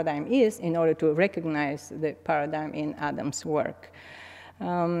what a paradigm is in order to recognize the paradigm in Addams' work.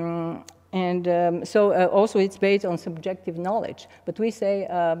 So also it's based on subjective knowledge. But we say,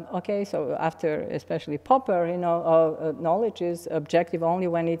 okay, so after especially Popper, you know, knowledge is objective only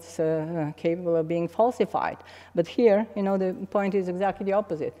when it's capable of being falsified. But here, you know, the point is exactly the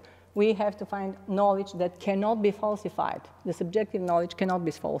opposite. We have to find knowledge that cannot be falsified. The subjective knowledge cannot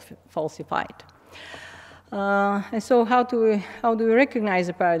be falsified. And so how do we recognize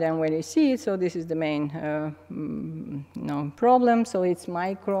a paradigm when we see it? So this is the main problem. So it's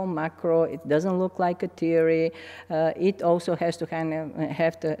micro, macro. It doesn't look like a theory. It also has to kind of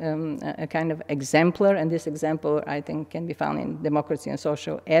have a kind of exemplar, and this exemplar, I think, can be found in Democracy and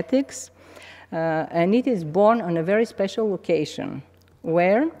Social Ethics. And it is born on a very special location.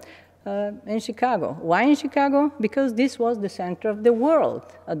 Where? In Chicago. Why in Chicago? Because this was the center of the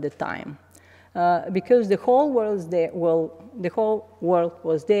world at the time. Because the whole world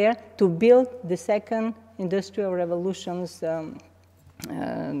was there to build the second industrial revolutions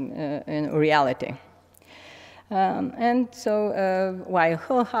in reality. And so why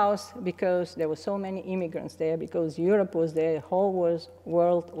Hull House? Because there were so many immigrants there, because Europe was there, the whole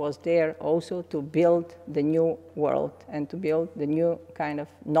world was there also to build the new world and to build the new kind of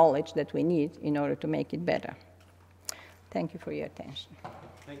knowledge that we need in order to make it better. Thank you for your attention.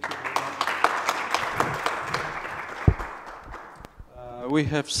 Thank you. We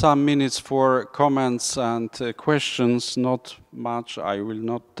have some minutes for comments and questions, not much. I will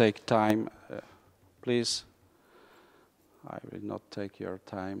not take time. Please, I will not take your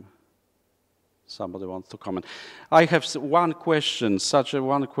time. Somebody wants to comment. I have one question,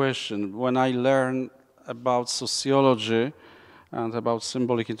 one question. When I learned about sociology and about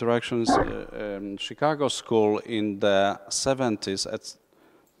symbolic interactions in Chicago School in the 70s at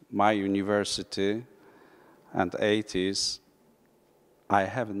my university and 80s, I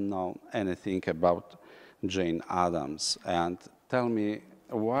haven't known anything about Jane Addams. And tell me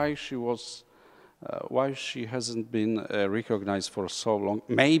why she hasn't been recognized for so long.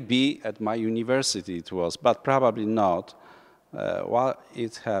 Maybe at my university it was, but probably not. Why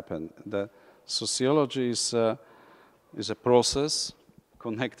it happened? The sociology is a process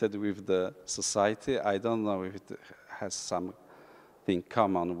connected with the society. I don't know if it has something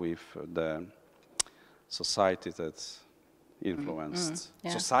common with the society that influenced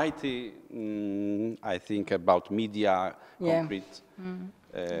society. I think about media, concrete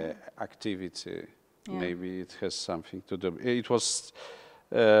activity. Maybe it has something to do. It was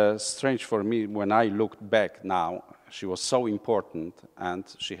strange for me when I looked back now. She was so important, and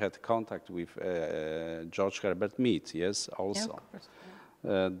she had contact with George Herbert Mead, yes, also.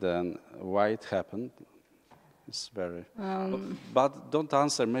 Then why it happened? It's very... but don't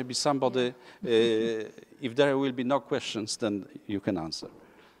answer. Maybe somebody, if there will be no questions, then you can answer.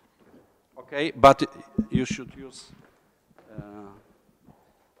 Okay, but you should use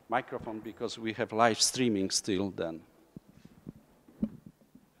microphone because we have live streaming still then.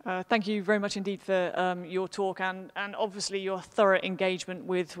 Thank you very much indeed for your talk and obviously your thorough engagement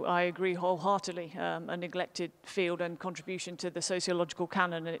with, I agree wholeheartedly, a neglected field and contribution to the sociological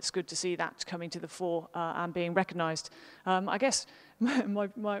canon, and it's good to see that coming to the fore and being recognized. I guess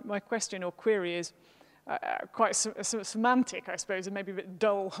my question or query is quite semantic, I suppose, and maybe a bit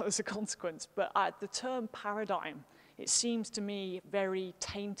dull as a consequence, but the term paradigm, it seems to me very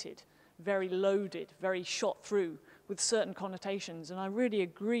tainted, very loaded, very shot through with certain connotations, and I really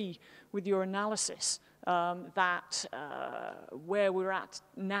agree with your analysis that where we're at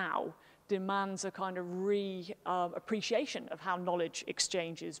now demands a kind of appreciation of how knowledge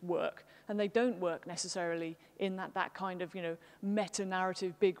exchanges work, and they don't work necessarily in that kind of, you know,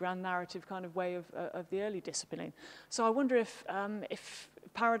 meta-narrative, big grand narrative kind of way of the early disciplining. So I wonder if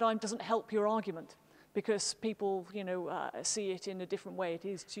paradigm doesn't help your argument, because people, you know, see it in a different way. It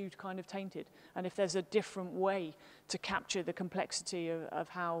is too kind of tainted. And if there's a different way to capture the complexity of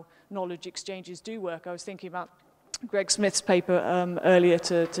how knowledge exchanges do work, I was thinking about Greg Smith's paper earlier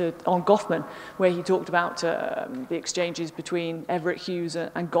on Goffman, where he talked about the exchanges between Everett Hughes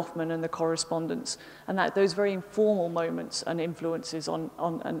and Goffman and the correspondence, and that those very informal moments and influences on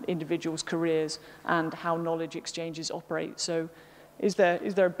an individual's careers and how knowledge exchanges operate. So is there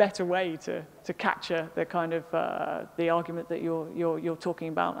a better way to capture the kind of the argument that you're talking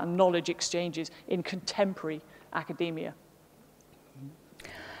about and knowledge exchanges in contemporary academia?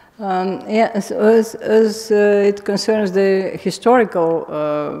 As it concerns the historical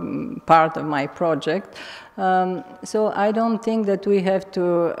part of my project, so I don't think that we have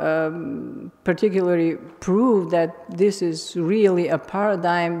to particularly prove that this is really a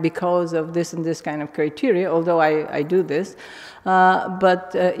paradigm because of this and this kind of criteria, although I do this.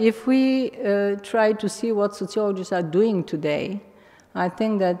 But if we try to see what sociologists are doing today, I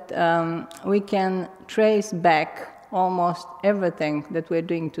think that we can trace back almost everything that we're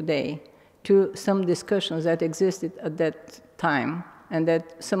doing today to some discussions that existed at that time, and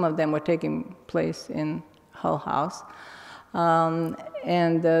that some of them were taking place in Hull House.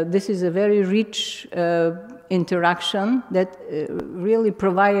 This is a very rich interaction that really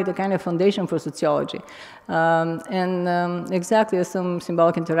provided a kind of foundation for sociology. Exactly as some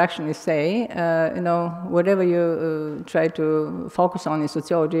symbolic interactionists say, whatever you try to focus on in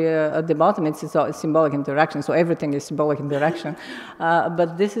sociology, at the bottom it's symbolic interaction, so everything is symbolic interaction.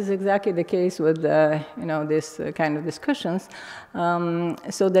 But this is exactly the case with, this kind of discussions,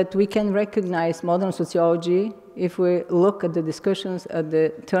 so that we can recognize modern sociology if we look at the discussions at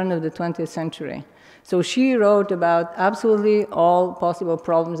the turn of the 20th century. So she wrote about absolutely all possible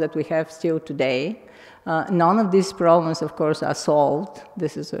problems that we have still today. None of these problems, of course, are solved.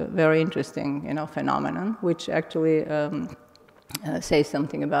 This is a very interesting, phenomenon, which actually says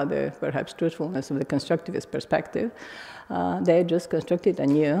something about the, perhaps, truthfulness of the constructivist perspective. They're just constructed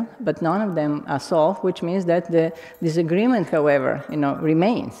anew, but none of them are solved, which means that the disagreement, however,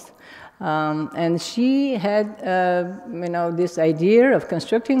 remains. And she had, this idea of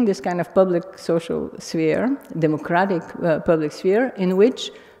constructing this kind of public social sphere, democratic public sphere, in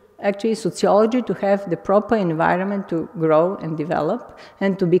which actually sociology to have the proper environment to grow and develop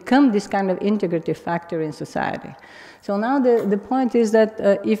and to become this kind of integrative factor in society. So now the point is that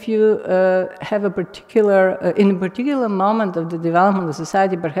if you have a particular, in a particular moment of the development of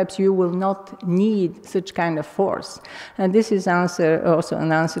society, perhaps you will not need such kind of force. And this is also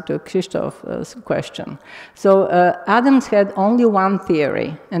an answer to Krzysztof's question. So Addams had only one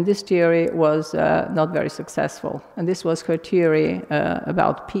theory, and this theory was not very successful. And this was her theory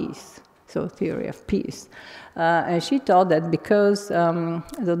about peace, so theory of peace. And she thought that because, so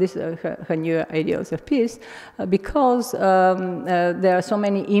this is her new ideals of peace, because there are so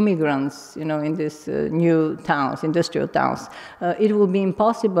many immigrants, in these new towns, industrial towns, it will be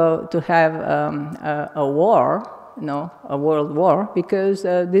impossible to have a war, a world war, because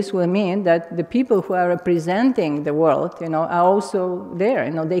this will mean that the people who are representing the world, are also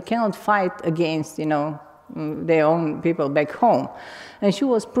there. They cannot fight against, their own people back home. And she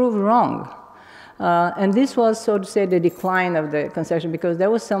was proved wrong. And this was, so to say, the decline of the conception, because there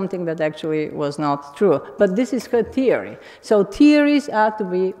was something that actually was not true. But this is her theory. So theories are to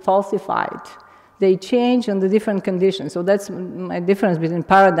be falsified. They change under different conditions. So that's my difference between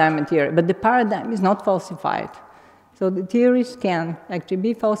paradigm and theory. But the paradigm is not falsified. So the theories can actually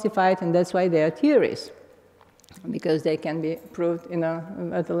be falsified, and that's why they are theories, because they can be proved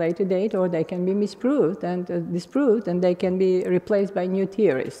at a later date, or they can be misproved and disproved, and they can be replaced by new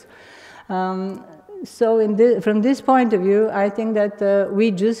theories. So from this point of view, I think that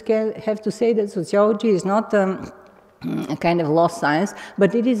we just have to say that sociology is not a kind of lost science,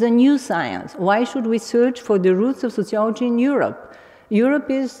 but it is a new science. Why should we search for the roots of sociology in Europe? Europe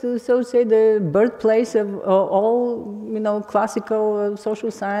is, so to say, the birthplace of all, classical social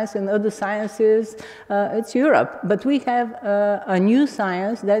science and other sciences. It's Europe. But we have a new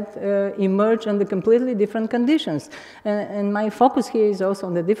science that emerged under completely different conditions. And my focus here is also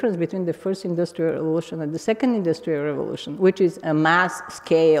on the difference between the first industrial revolution and the second industrial revolution, which is a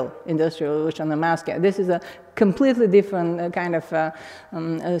mass-scale industrial revolution, a mass scale. This is a completely different kind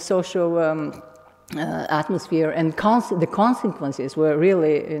of social atmosphere, and the consequences were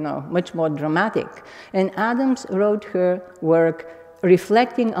really, much more dramatic. And Addams wrote her work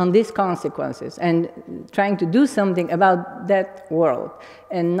reflecting on these consequences and trying to do something about that world,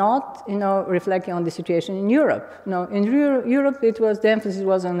 and not, reflecting on the situation in Europe. In Europe, the emphasis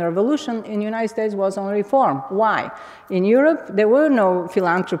was on revolution. In the United States, was on reform. Why? In Europe, there were no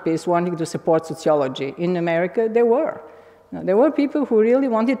philanthropists wanting to support sociology. In America, there were. There were people who really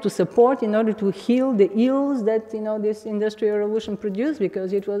wanted to support in order to heal the ills that this industrial revolution produced,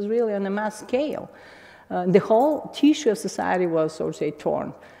 because it was really on a mass scale. The whole tissue of society was, so to say,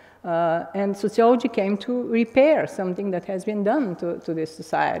 torn. And sociology came to repair something that has been done to this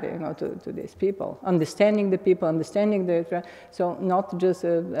society, to these people. Understanding the people, understanding the... So not just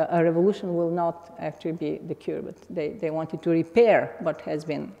a revolution will not actually be the cure, but they wanted to repair what has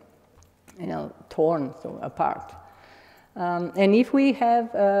been, torn apart. And if we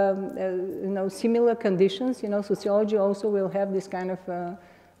have, similar conditions, sociology also will have this kind of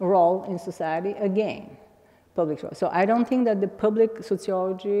role in society again, public sociology. So I don't think that the public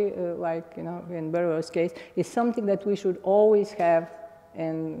sociology, like, in Burroughs' case, is something that we should always have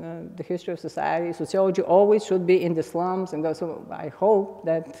in the history of society. Sociology always should be in the slums, and so I hope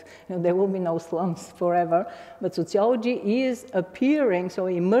that there will be no slums forever. But sociology is appearing, so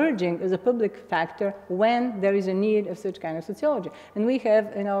emerging as a public factor when there is a need of such kind of sociology. And we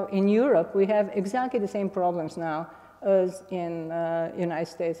have, in Europe, we have exactly the same problems now as in United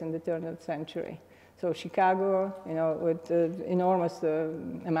States in the turn of the century. So Chicago, with enormous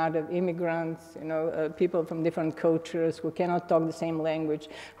amount of immigrants, people from different cultures who cannot talk the same language,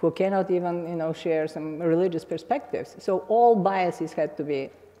 who cannot even, share some religious perspectives. So all biases had to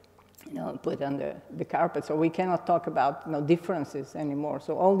be, put under the carpet. So we cannot talk about, differences anymore.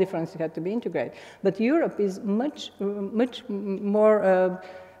 So all differences had to be integrated. But Europe is much more.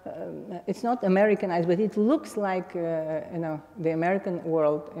 It's not Americanized, but it looks like the American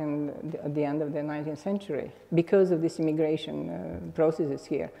world at the end of the 19th century because of this immigration processes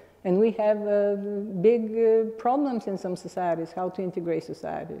here. And we have big problems in some societies, how to integrate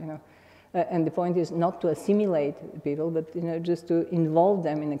society. And the point is not to assimilate people, but just to involve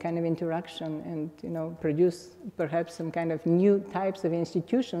them in a kind of interaction and produce perhaps some kind of new types of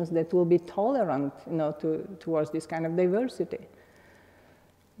institutions that will be tolerant towards this kind of diversity.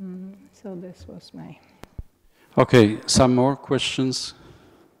 So this was my... Okay, some more questions?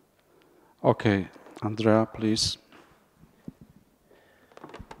 Okay, Andrea, please.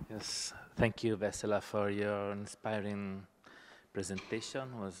 Yes, thank you, Vessela, for your inspiring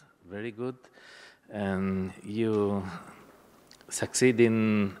presentation. It was very good. And you succeed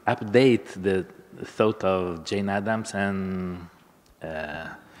in update the thought of Jane Addams and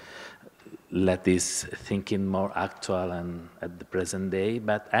let this thinking more actual and at the present day,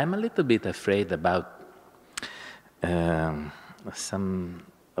 but I'm a little bit afraid about some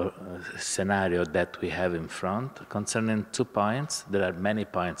scenario that we have in front concerning 2 points. There are many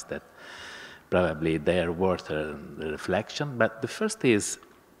points that probably they are worth a reflection, but the first is,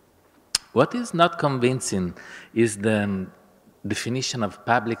 what is not convincing is the definition of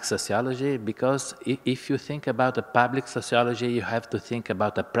public sociology, because if you think about a public sociology, you have to think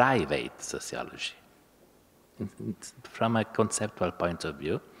about a private sociology from a conceptual point of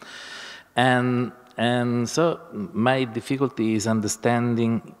view. And so my difficulty is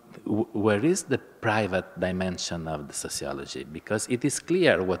understanding where is the private dimension of the sociology, because it is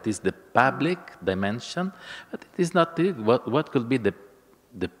clear what is the public dimension, but it is not clear what could be the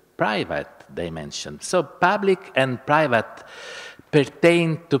private dimension. So public and private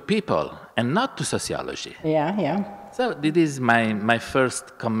pertain to people and not to sociology. Yeah, yeah. So this is my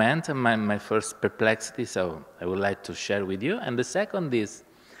first comment and my first perplexity, so I would like to share with you. And the second is,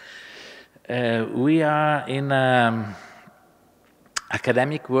 we are in an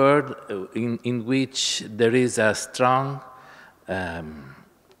academic world in which there is a strong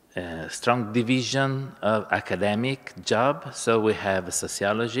division of academic job. So we have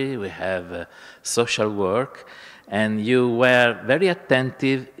sociology, we have social work, and you were very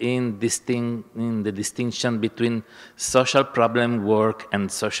attentive in the distinction between social problem work and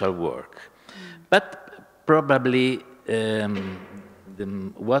social work. But probably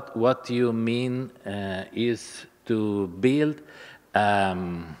what you mean is to build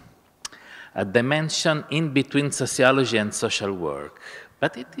a dimension in between sociology and social work.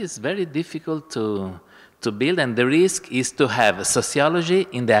 But it is very difficult to build, and the risk is to have sociology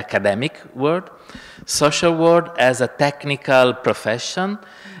in the academic world, social world as a technical profession,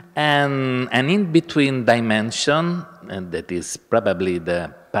 and an in-between dimension, and that is probably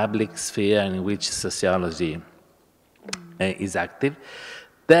the public sphere in which sociology is active,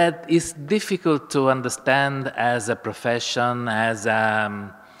 that is difficult to understand as a profession, as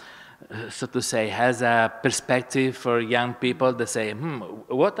a so to say, has a perspective for young people that say,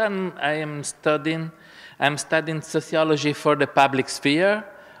 what I am studying? I'm studying sociology for the public sphere,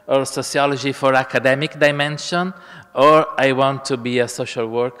 or sociology for academic dimension, or I want to be a social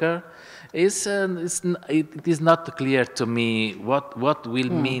worker. It is not clear to me what will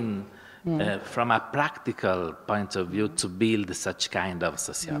mean from a practical point of view to build such kind of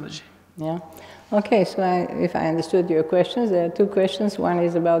sociology. Yeah. Okay, so if I understood your questions, there are 2 questions. One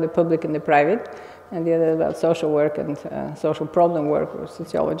is about the public and the private, and the other about social work and social problem work or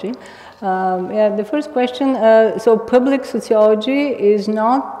sociology. Yeah, the first question, so public sociology is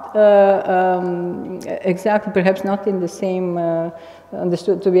not exactly, perhaps not in the same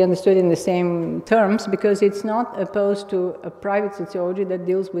to be understood in the same terms, because it's not opposed to a private sociology that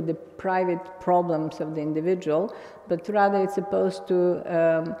deals with the private problems of the individual, but rather it's opposed to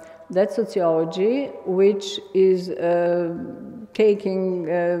that sociology which is taking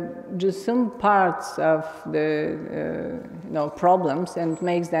just some parts of the problems and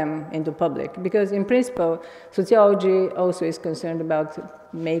makes them into public. Because in principle, sociology also is concerned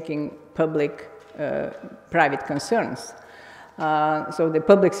about making public private concerns. So the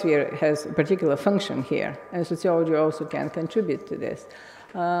public sphere has a particular function here, and sociology also can contribute to this.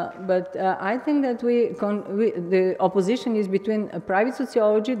 But I think that the opposition is between a private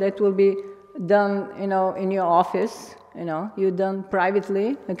sociology that will be done, in your office, you've done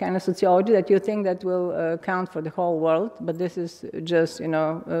privately, a kind of sociology that you think that will count for the whole world, but this is just,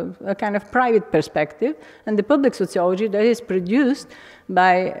 a kind of private perspective, and the public sociology that is produced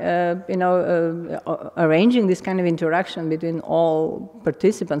by, arranging this kind of interaction between all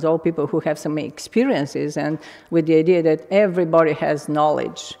participants, all people who have some experiences, and with the idea that everybody has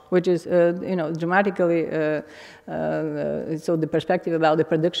knowledge, which is, dramatically, so the perspective about the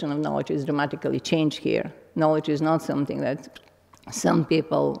production of knowledge is dramatically changed here. Knowledge is not something that some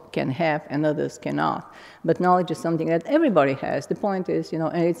people can have and others cannot. But knowledge is something that everybody has. The point is,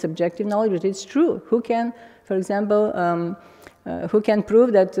 and it's subjective knowledge, but it's true. Who can, for example, who can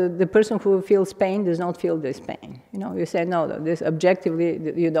prove that the person who feels pain does not feel this pain? You say, no, this objectively,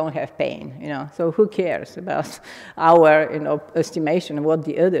 you don't have pain, So who cares about our, estimation of what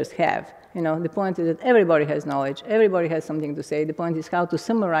the others have? The point is that everybody has knowledge, everybody has something to say. The point is how to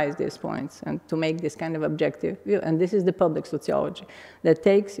summarize these points and to make this kind of objective view. And this is the public sociology that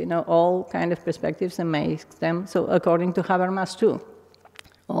takes, all kind of perspectives and makes them, so according to Habermas too,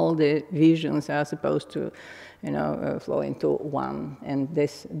 all the visions are supposed to, flow into one. And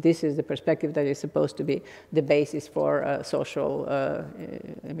this is the perspective that is supposed to be the basis for social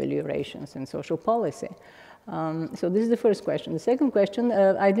evaluations and social policy. So this is the first question. The second question,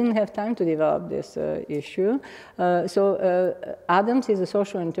 I didn't have time to develop this issue. Addams is a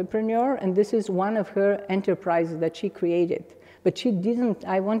social entrepreneur, and this is one of her enterprises that she created. But she didn't,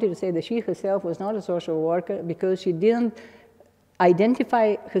 I wanted to say that she herself was not a social worker because she didn't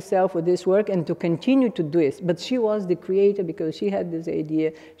identify herself with this work and to continue to do it. But she was the creator because she had this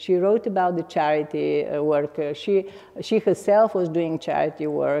idea. She wrote about the charity work. She herself was doing charity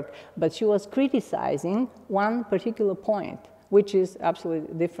work, but she was criticizing one particular point, which is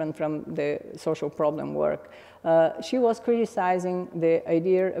absolutely different from the social problem work. She was criticizing the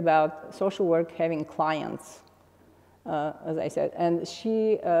idea about social work having clients. As I said, and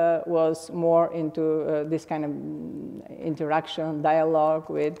she was more into this kind of interaction,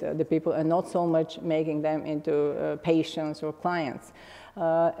 dialogue with the people, and not so much making them into patients or clients.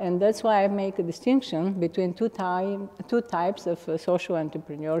 And that's why I make a distinction between two types of social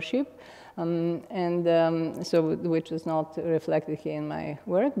entrepreneurship, which is not reflected here in my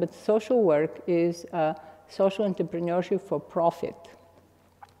work, but social work is social entrepreneurship for profit.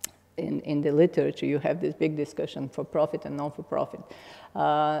 In the literature, you have this big discussion for profit and non-for-profit.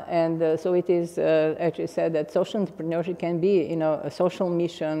 So it is actually said that social entrepreneurship can be, a social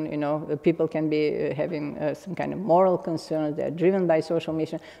mission, people can be having some kind of moral concerns, they're driven by social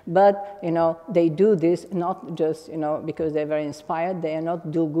mission, but, they do this not just, because they're very inspired, they are not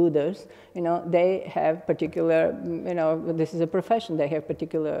do-gooders, they have particular, this is a profession, they have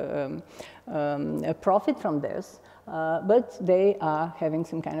particular profit from this. But they are having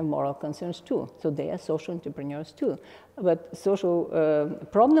some kind of moral concerns too. So they are social entrepreneurs too. But social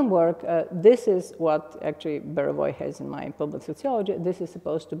problem work, this is what actually Berevoy has in my public sociology. This is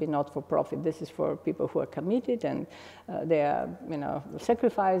supposed to be not for profit. This is for people who are committed and they are,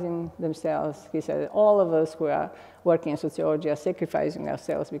 sacrificing themselves. He said all of us who are working in sociology are sacrificing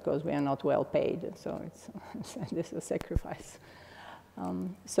ourselves because we are not well paid. So this is a sacrifice.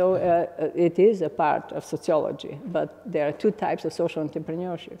 It is a part of sociology, but there are two types of social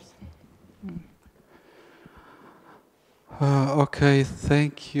entrepreneurships. Okay,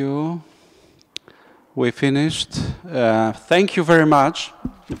 thank you. We finished. Thank you very much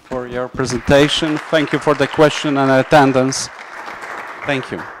for your presentation. Thank you for the question and attendance.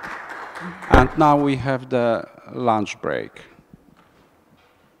 Thank you. And now we have the lunch break.